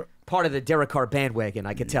 You're part of the Derek Carr bandwagon,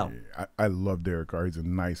 I could tell. I love Derek Carr. He's a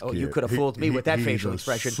nice kid. Oh, you could have fooled me with that facial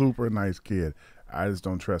expression. He's a super nice kid. I just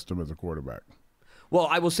don't trust him as a quarterback. Well,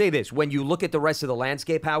 I will say this. When you look at the rest of the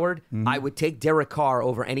landscape, Howard, I would take Derek Carr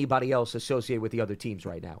over anybody else associated with the other teams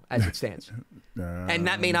right now, as it stands. And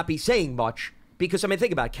that may not be saying much because, I mean,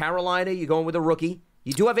 think about it. Carolina, you're going with a rookie.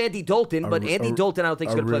 You do have Andy Dalton, but Andy Dalton I don't think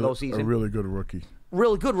is going to play the whole season. A really good rookie.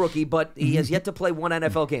 Really good rookie, but he has yet to play one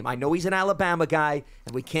NFL game. I know he's an Alabama guy,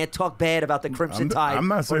 and we can't talk bad about the Crimson Tide. I'm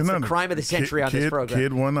not saying it's nothing. the crime of the century on this program.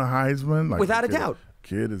 Kid won the Heisman. Without a doubt.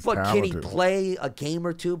 Kid is But talented. can he play a game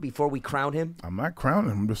or two before we crown him? I'm not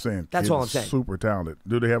crowning him. I'm just saying. That's all I'm saying. Super talented.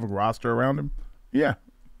 Do they have a roster around him? Yeah.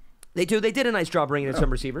 They do. They did a nice job bringing in some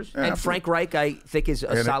receivers. Yeah, and Frank Reich, I think, is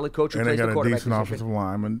a solid coach who and plays they the got a quarterback decent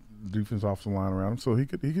position. defensive offensive line around him, so he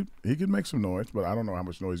could make some noise. But I don't know how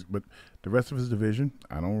much noise. But the rest of his division,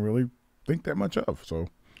 I don't really think that much of. So,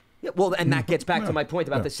 yeah, well, and that gets back to my point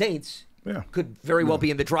about the Saints. Yeah. Could very well be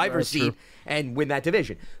in the driver's That's seat true. and win that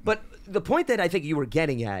division. But the point that I think you were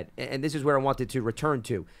getting at, and this is where I wanted to return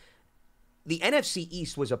to, the NFC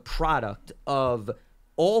East was a product of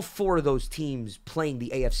all four of those teams playing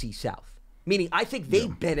the AFC South. Meaning, I think they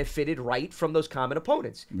benefited from those common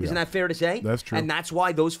opponents. Yeah. Isn't that fair to say? That's true. And that's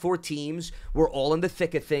why those four teams were all in the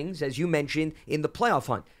thick of things, as you mentioned, in the playoff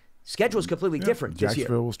hunt. Schedule's completely different this year.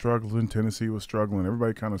 Jacksonville was struggling. Tennessee was struggling.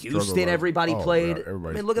 Everybody kind of struggled. Houston, everybody played. Yeah,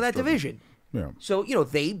 I mean, look at that division. Yeah. So,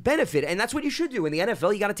 they benefit, and that's what you should do in the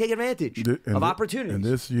NFL. You got to take advantage of opportunities. And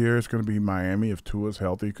this year it's going to be Miami. If Tua's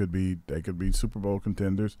healthy, they could be Super Bowl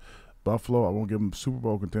contenders. Buffalo, I won't give them Super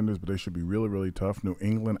Bowl contenders, but they should be really, really tough. New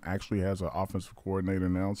England actually has an offensive coordinator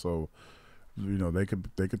now, so they could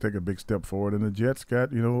take a big step forward. And the Jets got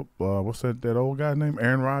what's that old guy named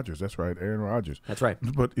Aaron Rodgers? That's right, Aaron Rodgers. That's right.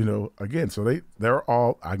 But again, so they're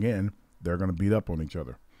going to beat up on each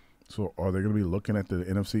other. So are they going to be looking at the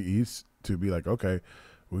NFC East to be like, okay,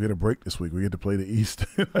 we get a break this week. We get to play the East,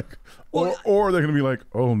 or they're going to be like,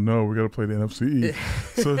 oh no, we got to play the NFC East.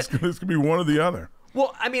 So it's going to be one or the other.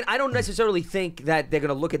 Well, I mean, I don't necessarily think that they're going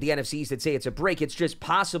to look at the NFC East and say it's a break. It's just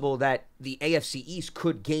possible that the AFC East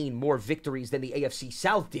could gain more victories than the AFC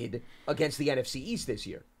South did against the NFC East this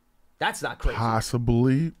year. That's not crazy.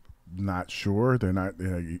 Possibly. Not sure. They're not.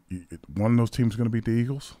 One of those teams is going to beat the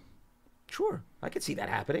Eagles. Sure. I could see that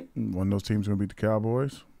happening. One of those teams is going to beat the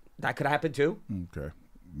Cowboys. That could happen too. Okay.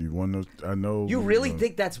 You won those. I know. You really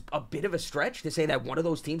think that's a bit of a stretch to say that one of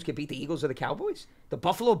those teams could beat the Eagles or the Cowboys? The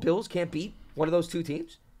Buffalo Bills can't beat one of those two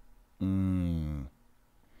teams? You know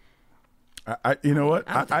what?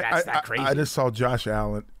 I don't think that's that crazy. I just saw Josh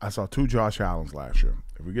Allen. I saw two Josh Allens last year.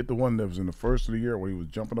 If we get the one that was in the first of the year where he was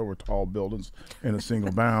jumping over tall buildings in a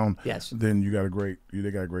single bound, yes, then they got a great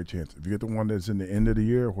chance. If you get the one that's in the end of the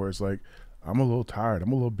year where it's like, I'm a little tired,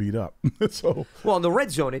 I'm a little beat up. So well, the red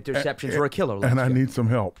zone interceptions were a killer last year. I need some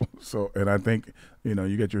help. So, and I think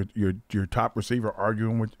you got your top receiver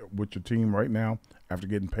arguing with your team right now after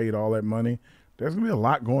getting paid all that money. There's gonna be a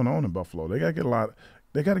lot going on in Buffalo. They gotta get a lot.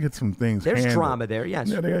 They got to get some things handled. There's drama there, yes.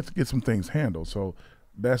 Yeah, they have to get some things handled. So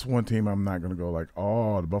that's one team I'm not going to go like,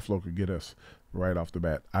 oh, the Buffalo could get us right off the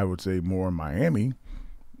bat. I would say more Miami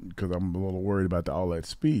because I'm a little worried about all that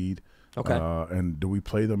speed. Okay. And do we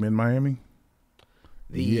play them in Miami?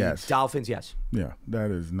 Yes. Dolphins, yes. Yeah,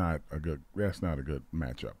 that's not a good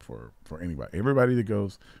matchup for anybody. Everybody that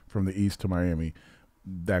goes from the East to Miami,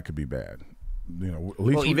 that could be bad. At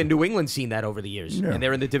least even New England's seen that over the years, and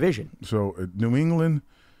they're in the division. So New England,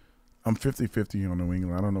 I'm 50-50 on New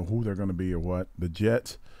England. I don't know who they're going to be or what. The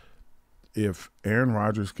Jets, if Aaron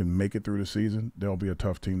Rodgers can make it through the season, they'll be a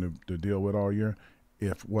tough team to deal with all year.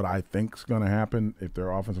 If what I think is going to happen, if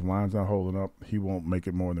their offensive line's not holding up, he won't make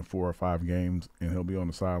it more than 4 or 5 games, and he'll be on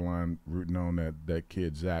the sideline rooting on that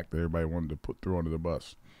kid, Zach, that everybody wanted to put through under the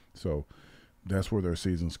bus. So that's where their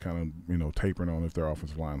season's kind of tapering on if their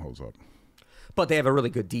offensive line holds up. But they have a really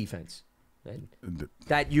good defense. And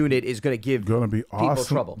that unit is going to give people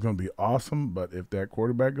trouble. Going to be awesome, but if that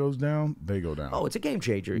quarterback goes down, they go down. Oh, it's a game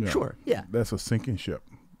changer. Yeah. Sure, yeah. That's a sinking ship.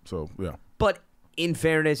 So, yeah. But in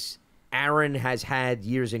fairness, Aaron has had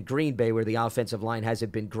years in Green Bay where the offensive line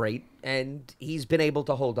hasn't been great, and he's been able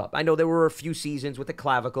to hold up. I know there were a few seasons with the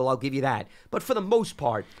clavicle, I'll give you that. But for the most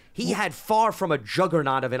part, he had far from a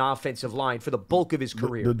juggernaut of an offensive line for the bulk of his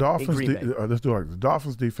career. The Dolphins, in Green Bay. let's do it. The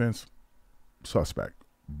Dolphins defense, suspect.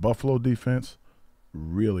 Buffalo defense,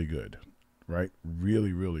 really good, right?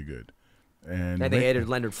 Really, really good. And they added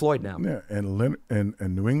Leonard Floyd now. Yeah, and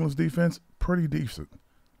New England's defense, pretty decent.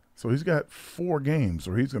 So he's got 4 games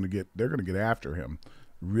where they're going to get after him,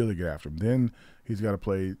 really get after him. Then he's got to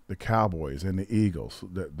play the Cowboys and the Eagles.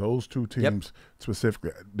 Those 2 teams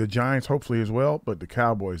specifically. The Giants hopefully as well, but the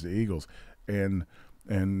Cowboys, the Eagles, and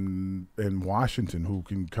Washington, who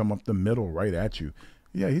can come up the middle right at you.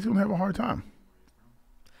 Yeah, he's going to have a hard time.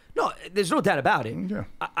 No, there's no doubt about it. Yeah.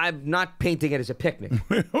 I'm not painting it as a picnic.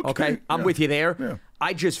 Okay? I'm yeah. with you there. Yeah.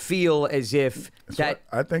 I just feel as if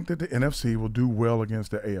I think that the NFC will do well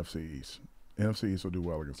against the AFC East. NFC East will do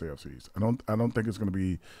well against the AFC East. I don't think it's going to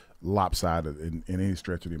be lopsided in any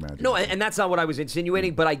stretch of the imagination. No, and that's not what I was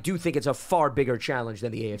insinuating, but I do think it's a far bigger challenge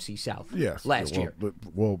than the AFC South last year.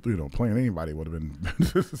 Well, playing anybody would have been,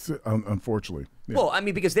 unfortunately. Yeah. Well, I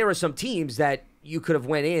mean, because there are some teams that you could have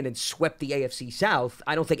went in and swept the AFC South.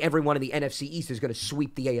 I don't think everyone in the NFC East is going to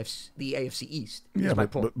sweep the AFC East. Yeah, my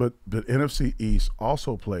point. But the NFC East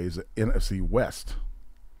also plays the NFC West.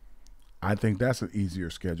 I think that's an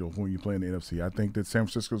easier schedule when you play in the NFC. I think that San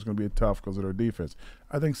Francisco is going to be tough because of their defense.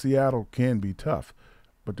 I think Seattle can be tough.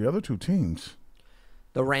 But the other 2 teams.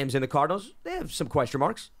 The Rams and the Cardinals, they have some question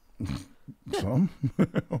marks. Some?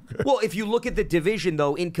 Okay. Well, if you look at the division,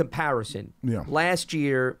 though, in comparison, last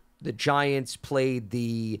year the Giants played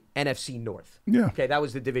the NFC North. Yeah. Okay, that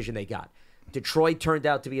was the division they got. Detroit turned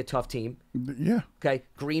out to be a tough team. Yeah. Okay.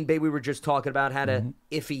 Green Bay, we were just talking about, had a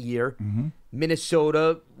iffy year. Mm-hmm.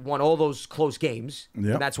 Minnesota won all those close games. Yep.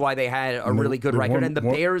 And that's why they had a really good record. And the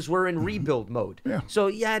Bears were in rebuild mode. Yeah. So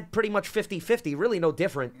you had pretty much 50-50, really no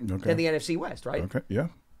different than the NFC West, right? Okay, yeah.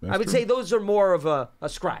 I would say those are more of a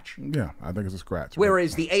scratch. Yeah, I think it's a scratch.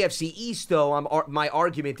 Whereas the AFC East, though, my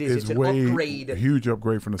argument is it's an upgrade. A huge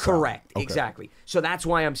upgrade from the South. Correct, exactly. So that's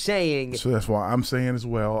why I'm saying. So that's why I'm saying as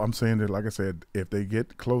well. I'm saying that, like I said, if they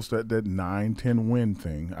get close to that 9-10 win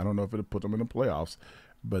thing, I don't know if it'll put them in the playoffs,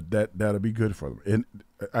 but that'll be good for them. And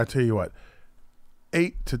I tell you what,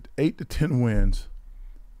 8 to 10 wins,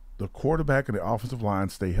 the quarterback and the offensive line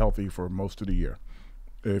stay healthy for most of the year,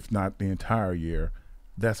 if not the entire year.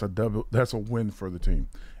 That's a win for the team.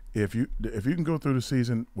 If you can go through the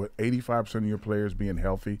season with 85% of your players being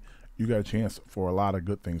healthy, you got a chance for a lot of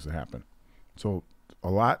good things to happen. So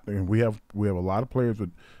and we have a lot of players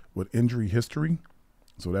with injury history,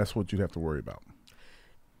 so that's what you'd have to worry about.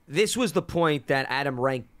 This was the point that Adam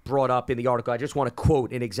Rank brought up in the article. I just want to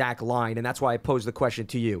quote an exact line, and that's why I posed the question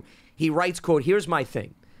to you. He writes, quote, "Here's my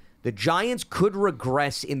thing. The Giants could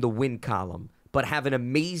regress in the win column, but have an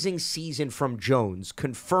amazing season from Jones,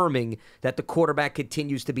 confirming that the quarterback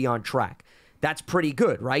continues to be on track. That's pretty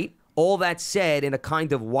good, right? All that said, in a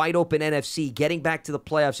kind of wide-open NFC, getting back to the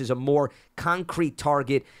playoffs is a more concrete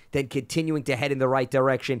target than continuing to head in the right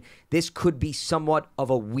direction. This could be somewhat of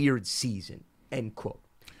a weird season," end quote.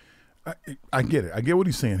 I get it. I get what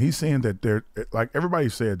he's saying. He's saying that like everybody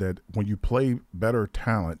said, that when you play better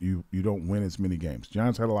talent, you don't win as many games.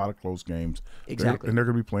 Giants had a lot of close games. Exactly. And they're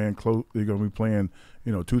going to be playing close. They're going to be playing,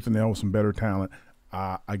 tooth and nail with some better talent.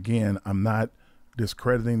 Again, I'm not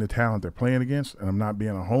discrediting the talent they're playing against, and I'm not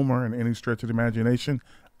being a homer in any stretch of the imagination.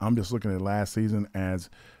 I'm just looking at last season as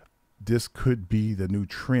this could be the new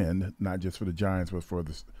trend, not just for the Giants, but for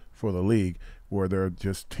the league, where there are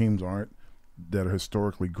just teams that are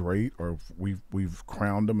historically great, or we've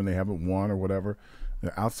crowned them and they haven't won or whatever.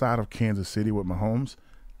 Outside of Kansas City with Mahomes,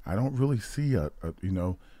 I don't really see a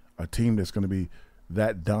team that's going to be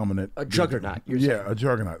that dominant. A juggernaut. A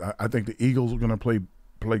juggernaut. I think the Eagles are going to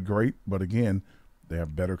play great, but again, they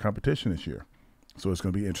have better competition this year, so it's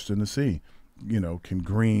going to be interesting to see. Can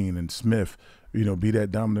Green and Smith, be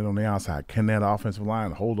that dominant on the outside? Can that offensive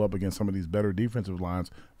line hold up against some of these better defensive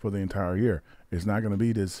lines for the entire year? It's not going to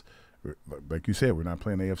be this. Like you said, we're not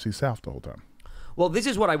playing AFC South the whole time. Well, this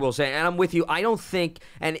is what I will say, and I'm with you. I don't think,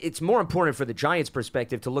 and it's more important for the Giants'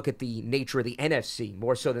 perspective to look at the nature of the NFC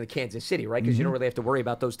more so than the Kansas City, right? Because you don't really have to worry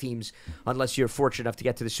about those teams unless you're fortunate enough to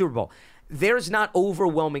get to the Super Bowl. There's not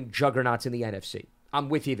overwhelming juggernauts in the NFC. I'm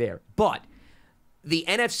with you there. But the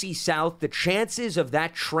NFC South, the chances of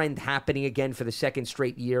that trend happening again for the second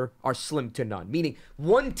straight year are slim to none, meaning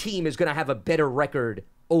one team is going to have a better record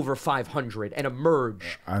over 500 and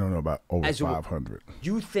emerge. I don't know about over 500.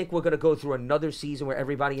 You think we're going to go through another season where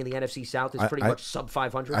everybody in the NFC South is pretty much sub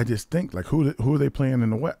 500? I just think, like, who are they playing in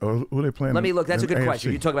the West? Who are they playing? Let me look. That's a good AFC?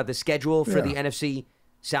 question. You talk about the schedule for the NFC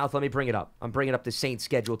South. Let me bring it up. I'm bringing up the Saints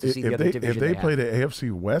schedule to see the other division. If they play have. the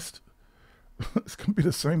AFC West, it's going to be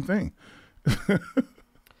the same thing.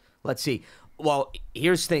 Let's see. Well,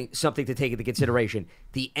 here's something to take into consideration.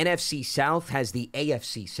 The NFC South has the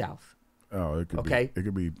AFC South. Oh, it could be. It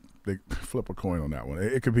could be. They flip a coin on that one.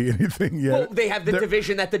 It could be anything. Yeah. Well, they have the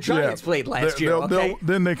division that the Giants played last year. Okay.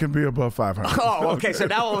 Then they can be above 500. Oh, okay. So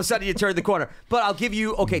now all of a sudden you turn the corner. But I'll give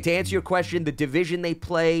you, to answer your question, the division they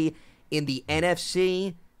play in the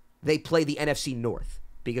NFC, they play the NFC North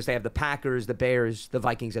because they have the Packers, the Bears, the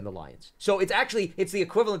Vikings, and the Lions. So it's the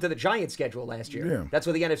equivalent to the Giants schedule last year. Yeah. That's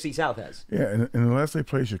what the NFC South has. Yeah, and unless they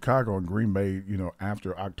play Chicago and Green Bay,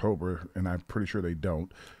 after October, and I'm pretty sure they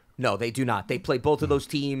don't. No, they do not. They play both of those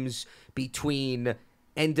teams between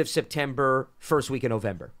end of September, first week of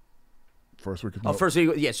November. First week of November. First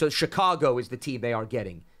week, yeah. So Chicago is the team they are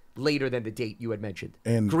getting later than the date you had mentioned.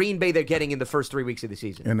 And Green Bay, they're getting in the first 3 weeks of the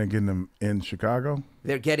season. And they're getting them in Chicago?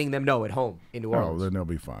 They're getting them, at home in New Orleans. Oh, then they'll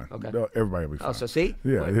be fine. Okay. Everybody will be fine. Oh, so see?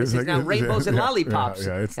 Yeah. This is now rainbows and lollipops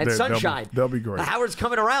and sunshine. They'll be great. Howard's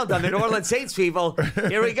coming around on the New Orleans Saints, people.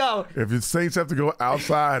 Here we go. If the Saints have to go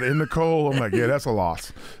outside in the cold, I'm like, yeah, that's a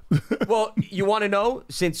loss. Well, you want to know,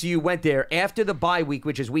 since you went there, after the bye week,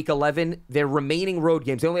 which is week 11, their remaining road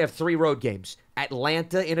games, they only have 3 road games.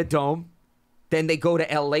 Atlanta in a dome. Then they go to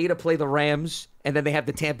L.A. to play the Rams, and then they have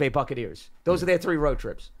the Tampa Bay Buccaneers. Those are their 3 road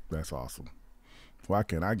trips. That's awesome. Why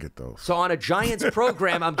can't I get those? So on a Giants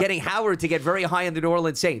program, I'm getting Howard to get very high on the New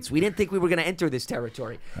Orleans Saints. We didn't think we were going to enter this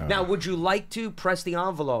territory. Now, would you like to press the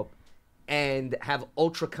envelope and have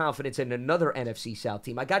ultra confidence in another NFC South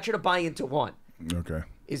team? I got you to buy into one. Okay.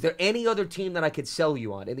 Is there any other team that I could sell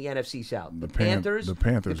you on in the NFC South? The Panthers? The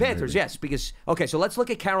Panthers. The Panthers, yes. Because, so let's look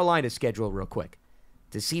at Carolina's schedule real quick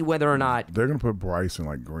to see whether or not they're going to put Bryce in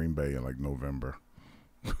like Green Bay in like November.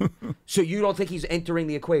 So you don't think he's entering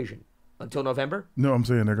the equation until November? No, I'm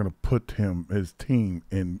saying they're going to put his team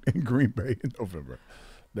in Green Bay in November.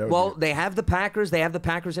 They have the Packers. They have the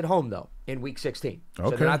Packers at home, though, in Week 16. Okay.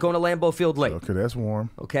 So they're not going to Lambeau Field late. Okay, that's warm.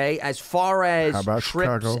 Okay, as far as trips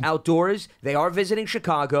Chicago? Outdoors, they are visiting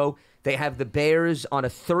Chicago. They have the Bears on a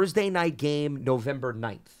Thursday night game, November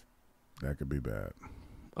 9th. That could be bad.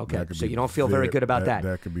 Okay, so you don't feel very good about that.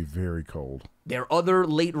 That could be very cold. Their other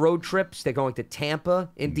late road trips, they're going to Tampa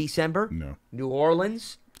in December, No. New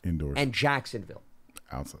Orleans, Indoors, and Jacksonville.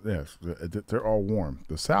 Outside. Yes, they're all warm.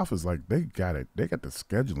 The South is like they got it. They got the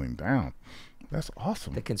scheduling down. That's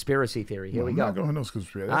awesome. The conspiracy theory. Here we go. I'm not going to no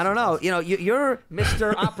conspiracy. I don't know. You're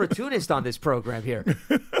Mr. Opportunist on this program here.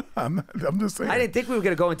 I'm just saying. I didn't think we were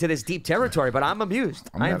going to go into this deep territory, but I'm amused.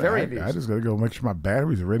 I am very amused. I just got to go make sure my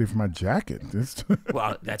batteries are ready for my jacket.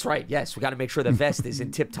 Well, that's right. Yes, we got to make sure the vest is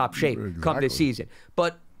in tip-top shape come this season.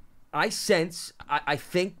 But I sense, I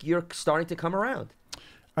think you're starting to come around.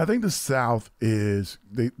 I think the South is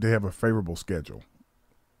they have a favorable schedule.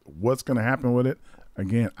 What's going to happen with it?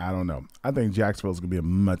 Again, I don't know. I think Jacksonville's going to be a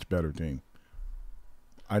much better team.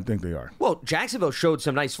 I think they are. Well, Jacksonville showed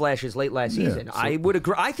some nice flashes late last season. So, I would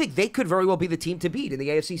agree. I think they could very well be the team to beat in the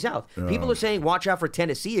AFC South. People are saying watch out for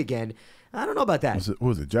Tennessee again. I don't know about that. What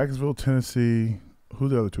was it? Jacksonville, Tennessee. Who are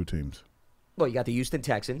the other 2 teams? Well, you got the Houston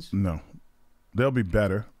Texans. No. They'll be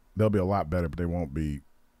better. They'll be a lot better, but they won't be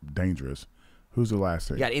dangerous. Who's the last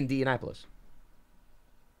team? You got Indianapolis.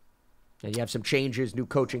 And you have some changes, new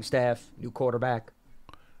coaching staff, new quarterback.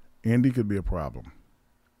 Indy could be a problem.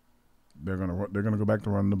 They're gonna go back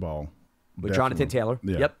to running the ball with Jonathan Taylor.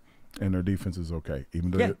 Yeah. Yep. And their defense is okay.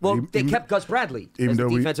 Even though they kept Gus Bradley as the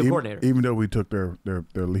defensive coordinator. Even though we took their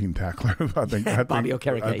leading tackler, I think Bobby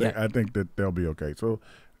Okereke. I think that they'll be okay. So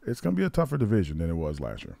it's gonna be a tougher division than it was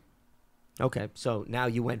last year. Okay, so now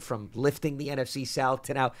you went from lifting the NFC South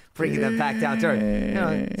to now bringing them back down to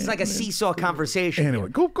earth. It's like a seesaw conversation. Anyway,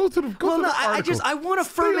 go to the article. I want a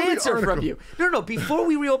firm answer from you. No. Before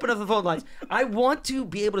we reopen up the phone lines, I want to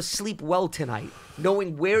be able to sleep well tonight,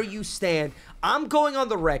 knowing where you stand. I'm going on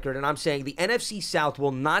the record, and I'm saying the NFC South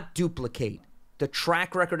will not duplicate the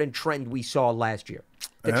track record and trend we saw last year.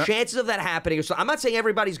 The chances of that happening. So I'm not saying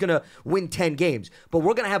everybody's going to win 10 games, but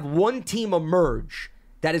we're going to have one team emerge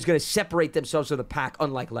that is going to separate themselves from the pack,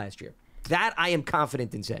 unlike last year. That I am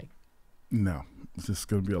confident in saying. No, it's just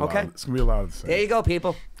going to be a lot. It's going to be a lot of the same. There you go,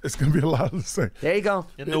 people. It's going to be a lot of the same. There you go.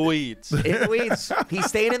 In the weeds. In the weeds. He's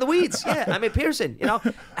staying in the weeds. Yeah, I mean, Pearson,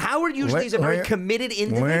 Howard usually is a very committed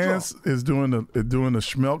individual. Lance is doing the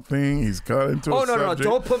schmelk thing. He's got into a subject. No.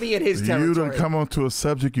 Don't put me in his territory. You don't come onto a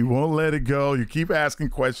subject. You won't let it go. You keep asking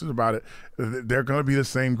questions about it. They're going to be the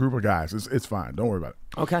same group of guys. It's fine. Don't worry about it.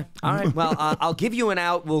 Okay. All right. Well, I'll give you an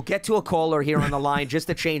out. We'll get to a caller here on the line just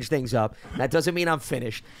to change things up. That doesn't mean I'm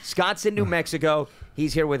finished. Scott's in New Mexico.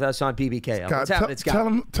 He's here with us on BBK. Scott, What's happening,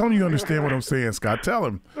 Scott? Tell him you understand what I'm saying, Scott. Tell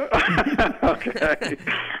him. Okay.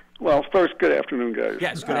 Well, first, good afternoon, guys.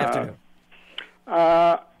 Yes, good afternoon.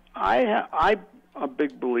 I'm a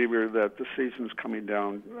big believer that the season's coming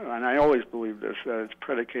down, and I always believe this, that it's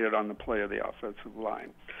predicated on the play of the offensive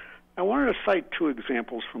line. I wanted to cite two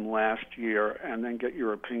examples from last year and then get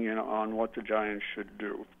your opinion on what the Giants should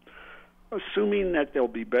do. Assuming that they'll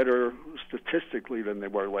be better statistically than they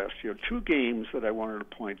were last year, two games that I wanted to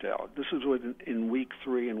point out. This is in Week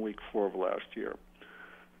 3 and Week 4 of last year.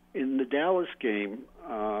 In the Dallas game,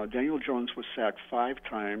 Daniel Jones was sacked 5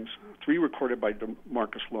 times, 3 recorded by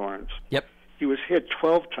Marcus Lawrence. Yep. He was hit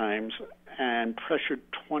 12 times and pressured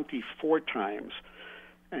 24 times.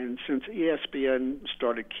 And since ESPN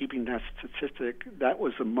started keeping that statistic, that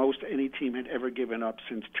was the most any team had ever given up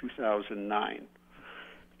since 2009.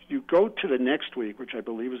 You go to the next week, which I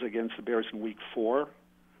believe is against the Bears in Week 4,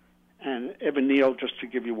 and Evan Neal, just to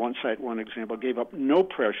give you one example, gave up no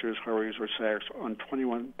pressures, hurries, or sacks on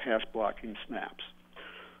 21 pass blocking snaps.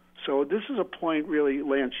 So this is a point, really,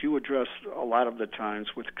 Lance, you addressed a lot of the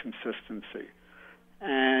times with consistency.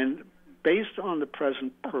 And based on the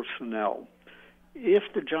present personnel, if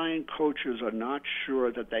the Giant coaches are not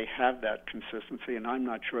sure that they have that consistency, and I'm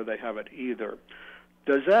not sure they have it either,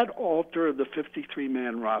 does that alter the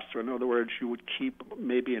 53-man roster? In other words, you would keep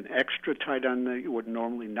maybe an extra tight end that you would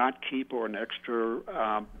normally not keep, or an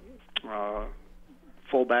extra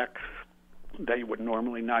fullback that you would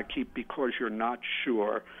normally not keep because you're not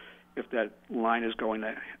sure if that line is going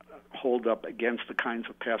to hold up against the kinds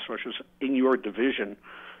of pass rushers in your division,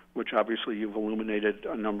 which obviously you've illuminated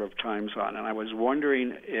a number of times on. And I was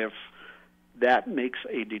wondering if that makes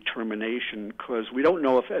a determination, because we don't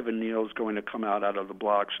know if Evan Neal is going to come out of the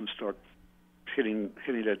blocks and start hitting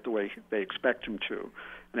it the way they expect him to.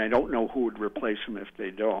 And I don't know who would replace him if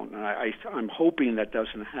they don't. And I'm hoping that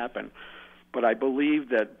doesn't happen. But I believe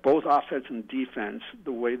that both offense and defense,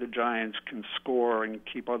 the way the Giants can score and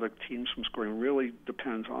keep other teams from scoring, really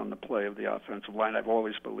depends on the play of the offensive line. I've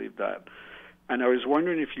always believed that. And I was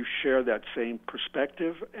wondering if you share that same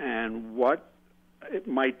perspective and what it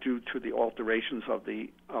might do to the alterations of the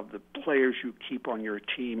players you keep on your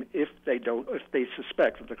team if the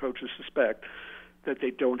coaches suspect that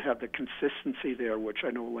they don't have the consistency there, which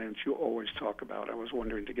I know, Lance, you always talk about. I was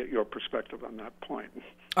wondering to get your perspective on that point.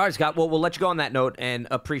 All right, Scott. Well, we'll let you go on that note and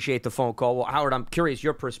appreciate the phone call. Well, Howard, I'm curious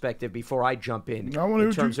your perspective before I jump in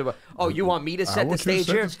terms of you want me to set the stage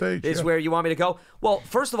here? This is where you want me to go? Well,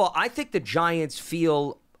 first of all, I think the Giants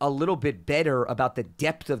feel a little bit better about the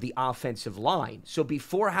depth of the offensive line. So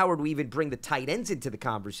before, Howard, we even bring the tight ends into the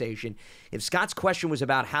conversation, if Scott's question was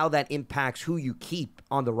about how that impacts who you keep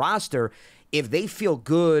on the roster, if they feel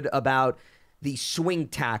good about the swing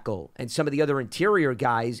tackle and some of the other interior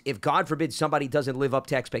guys, if, God forbid, somebody doesn't live up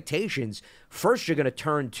to expectations, first you're going to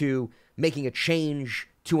turn to making a change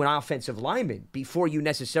to an offensive lineman before you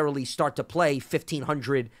necessarily start to play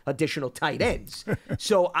 1,500 additional tight ends.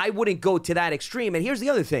 So I wouldn't go to that extreme. And here's the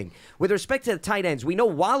other thing. With respect to the tight ends, we know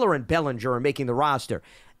Waller and Bellinger are making the roster.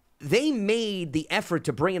 They made the effort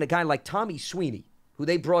to bring in a guy like Tommy Sweeney, who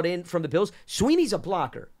they brought in from the Bills. Sweeney's a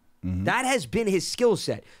blocker. Mm-hmm. That has been his skill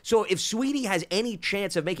set. So if Sweeney has any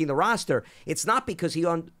chance of making the roster, it's not because he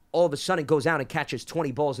all of a sudden goes out and catches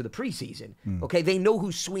 20 balls in the preseason. Okay, they know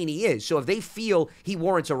who Sweeney is. So if they feel he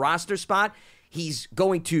warrants a roster spot, he's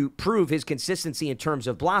going to prove his consistency in terms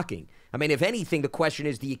of blocking. I mean, if anything, the question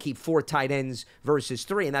is, do you keep 4 tight ends versus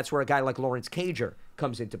 3? And that's where a guy like Lawrence Cager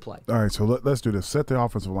comes into play. All right, so let's do this. Set the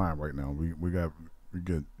offensive line right now. We got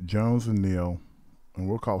Jones and Neal, and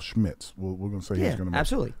we'll call Schmitz. We're going to say he's going to make.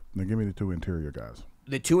 Absolutely. Now give me the 2 interior guys.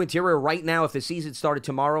 The 2 interior right now, if the season started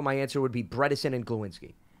tomorrow, my answer would be Bredesen and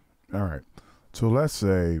Glowinski. All right. So let's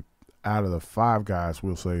say out of the 5 guys,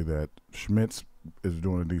 we'll say that Schmitz is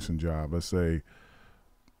doing a decent job. Let's say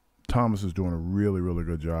Thomas is doing a really, really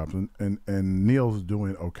good job. And Neal's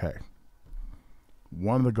doing okay.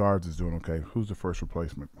 One of the guards is doing okay. Who's the first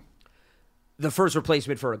replacement? The first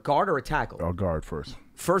replacement for a guard or a tackle? A guard first.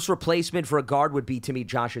 First replacement for a guard would be, to me,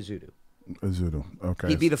 Josh Azudu. Azudu, okay.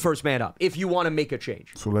 He'd be the first man up if you want to make a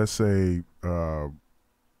change. So let's say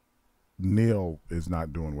Neal is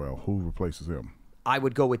not doing well. Who replaces him? I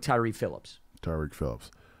would go with Tyreek Phillips. Tyreek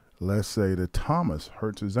Phillips. let's say that Thomas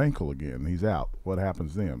hurts his ankle again. He's out. What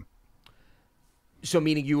happens then? So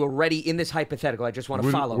meaning you already in this hypothetical, I just want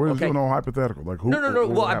to follow. We're okay? doing all hypothetical. Like who? No.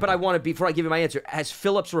 Well, but I want to, before I give you my answer, has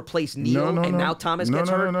Phillips replaced Neal and now Thomas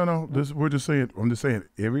gets hurt? No. We're just saying. I'm just saying.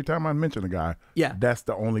 Every time I mention a guy, that's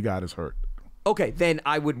the only guy that's hurt. Okay, then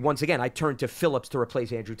I would once again I turn to Phillips to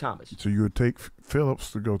replace Andrew Thomas. So you would take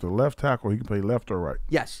Phillips to go to left tackle. He can play left or right.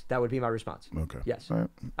 Yes, that would be my response. Okay. Yes. Right.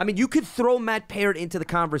 I mean, you could throw Matt Parrott into the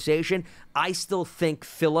conversation. I still think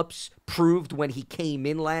Phillips proved when he came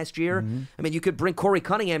in last year. Mm-hmm. I mean, you could bring Corey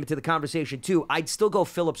Cunningham into the conversation too. I'd still go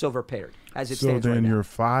Phillips over Parrott as it stands right now. So then your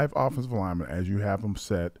 5 offensive linemen, as you have them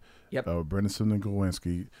set, yep. Brenison and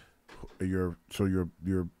Glowinski,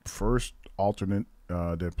 your first alternate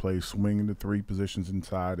that plays swing in the 3 positions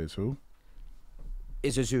inside is who?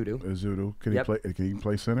 Is Azudu. Can he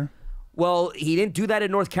play center? Well, he didn't do that in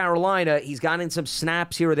North Carolina. He's gotten some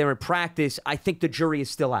snaps here or there in practice. I think the jury is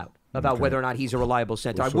still out about whether or not he's a reliable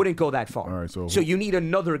center. I wouldn't go that far. All right, so you need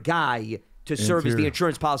another guy to serve as the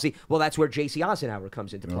insurance policy. Well, that's where J.C. Eisenhower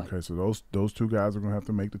comes into play. Okay, so those 2 guys are going to have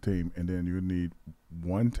to make the team, and then you need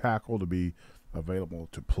 1 tackle to be available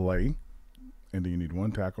to play. And then you need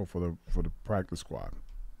 1 tackle for the practice squad.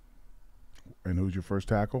 And who's your first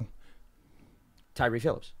tackle? Tyree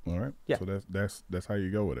Phillips. All right. Yeah. So that's how you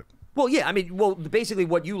go with it. Well, yeah. I mean, basically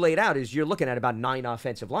what you laid out is you're looking at about 9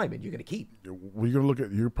 offensive linemen you're going to keep. Well,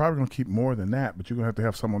 you're probably going to keep more than that, but you're going to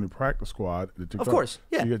have someone on your practice squad. Of course,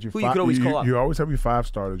 yeah. So you got your who you could always call up. You always have your 5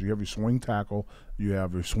 starters. You have your swing tackle. You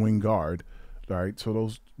have your swing guard. All right. So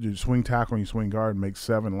your swing tackle and your swing guard make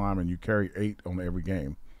 7 linemen. You carry 8 on every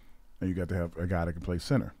game. And you got to have a guy that can play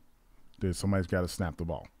center. Somebody's got to snap the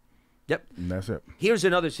ball. Yep. And that's it. Here's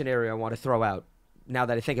another scenario I want to throw out now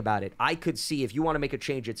that I think about it. I could see if you want to make a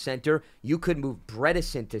change at center, you could move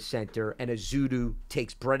Bredesen to center and Azudu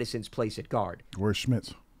takes Bredesen's place at guard. Where's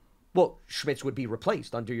Schmitz? Well, Schmitz would be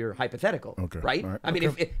replaced under your hypothetical, right? Right. I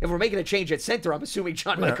mean, if we're making a change at center, I'm assuming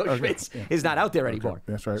John Michael Schmitz is not out there anymore. Okay.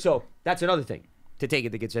 That's right. So that's another thing to take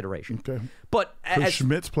into consideration. Okay. But could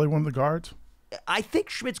Schmitz play one of the guards? I think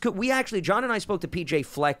Schmitz could. John and I spoke to PJ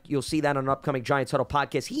Fleck. You'll see that on an upcoming Giants Huddle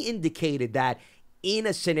podcast. He indicated that in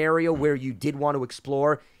a scenario where you did want to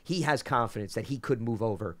explore, he has confidence that he could move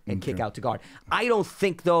over and kick out to guard. I don't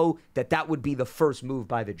think, though, that would be the first move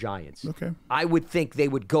by the Giants. Okay. I would think they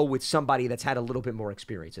would go with somebody that's had a little bit more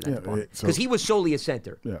experience in that department. Because he was solely a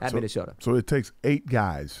center at Minnesota. So it takes 8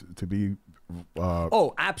 guys to be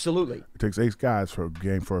absolutely. It takes 8 guys for a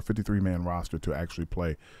game for a 53-man roster to actually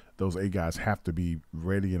play. Those 8 guys have to be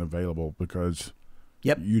ready and available because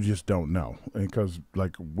you just don't know. And because,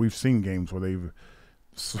 like, we've seen games where they've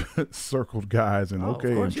circled guys and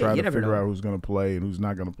try to figure out who's going to play and who's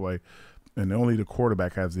not going to play. And only the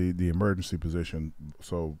quarterback has the emergency position.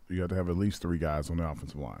 So you have to have at least 3 guys on the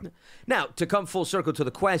offensive line. Now, to come full circle to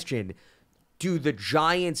the question, do the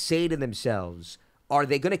Giants say to themselves, are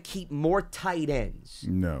they going to keep more tight ends?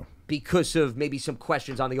 No. Because of maybe some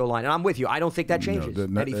questions on the O-line. And I'm with you. I don't think that changes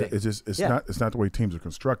anything. It's not the way teams are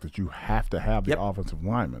constructed. You have to have the offensive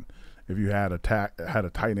lineman. If you had a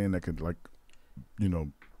tight end that could, like,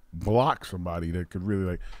 block somebody that could really,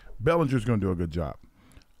 like, Bellinger's going to do a good job.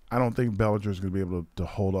 I don't think Bellinger's going to be able to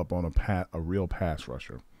hold up on a real pass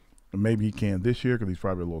rusher. And maybe he can this year because he's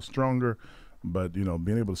probably a little stronger. But,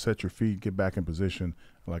 being able to set your feet, get back in position.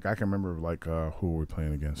 Like, I can remember, like, who were we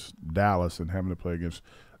playing against? Dallas, and having to play against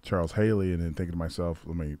Charles Haley, and then thinking to myself,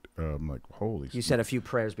 I'm like, holy. You said a few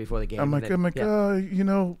prayers before the game. I'm like,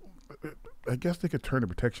 I guess they could turn the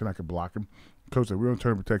protection. I could block him. Coach said, we're going to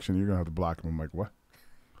turn protection. You're going to have to block him. I'm like, what?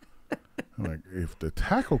 I'm like, if the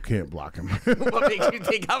tackle can't block him. What makes you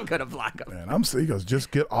think I'm going to block him? Man, he goes, just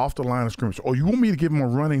get off the line of scrimmage. Oh, you want me to give him a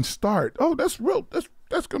running start? Oh, that's real.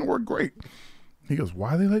 That's going to work great. He goes,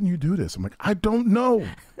 why are they letting you do this? I'm like, I don't know.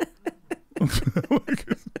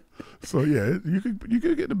 So yeah, you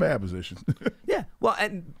could get in a bad position. Yeah, well,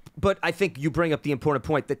 but I think you bring up the important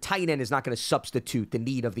point. The tight end is not going to substitute the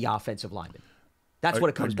need of the offensive lineman. That's what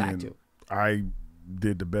it comes back to. I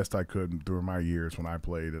did the best I could during my years when I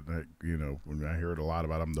played. When I heard a lot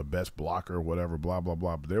about I'm the best blocker, whatever, blah blah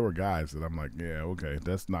blah. But there were guys that I'm like, yeah, okay,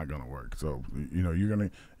 that's not going to work. So you're gonna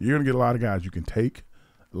get a lot of guys you can take,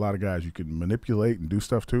 a lot of guys you can manipulate and do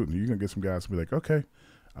stuff to, and you're gonna get some guys to be like, okay,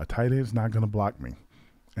 a tight end's not going to block me.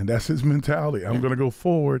 And that's his mentality. I'm going to go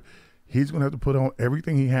forward. He's going to have to put on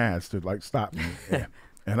everything he has to, like, stop me.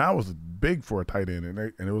 And I was big for a tight end, and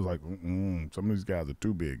it was like, some of these guys are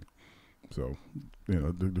too big. So,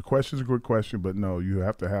 the question's a good question, but no, you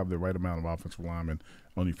have to have the right amount of offensive linemen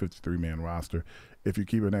on your 53-man roster. If you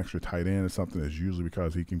keep an extra tight end, it's something that's usually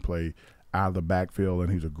because he can play out of the backfield, and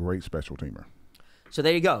he's a great special teamer. So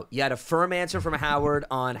there you go. You had a firm answer from Howard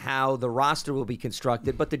on how the roster will be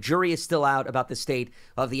constructed, but the jury is still out about the state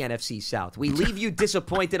of the NFC South. We leave you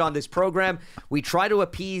disappointed on this program. We try to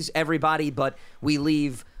appease everybody, but we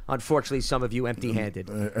leave, unfortunately, some of you empty-handed.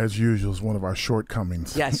 As usual, is one of our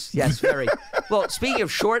shortcomings. Yes, very. Well, speaking of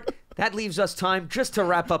short, that leaves us time just to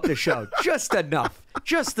wrap up the show. Just enough.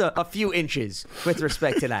 Just a few inches with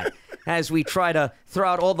respect to that, as we try to throw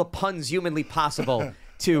out all the puns humanly possible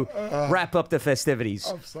to wrap up the festivities.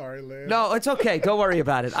 I'm sorry, Lance. No, it's okay. Don't worry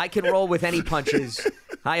about it. I can roll with any punches.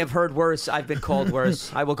 I have heard worse. I've been called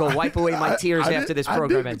worse. I will go wipe away my tears after this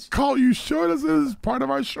program ends. Call you short as is part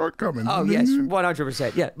of our shortcomings. Oh, yes,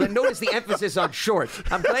 100%. Yeah, but notice the emphasis on short.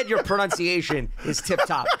 I'm glad your pronunciation is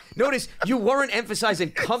tip-top. Notice you weren't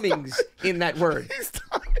emphasizing Cummings in that word.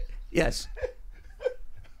 Yes.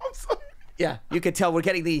 I'm sorry. Yeah, you can tell we're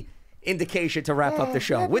getting the indication to wrap up the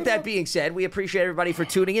show. With that being said, we appreciate everybody for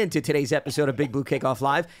tuning in to today's episode of Big Blue Kickoff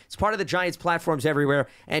Live. It's part of the Giants platforms everywhere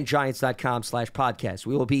and Giants.com/podcast.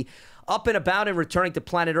 We will be up and about and returning to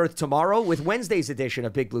planet Earth tomorrow with Wednesday's edition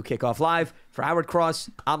of Big Blue Kickoff Live. For Howard Cross,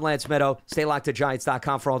 I'm Lance Meadow. Stay locked to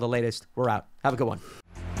Giants.com for all the latest. We're out. Have a good one.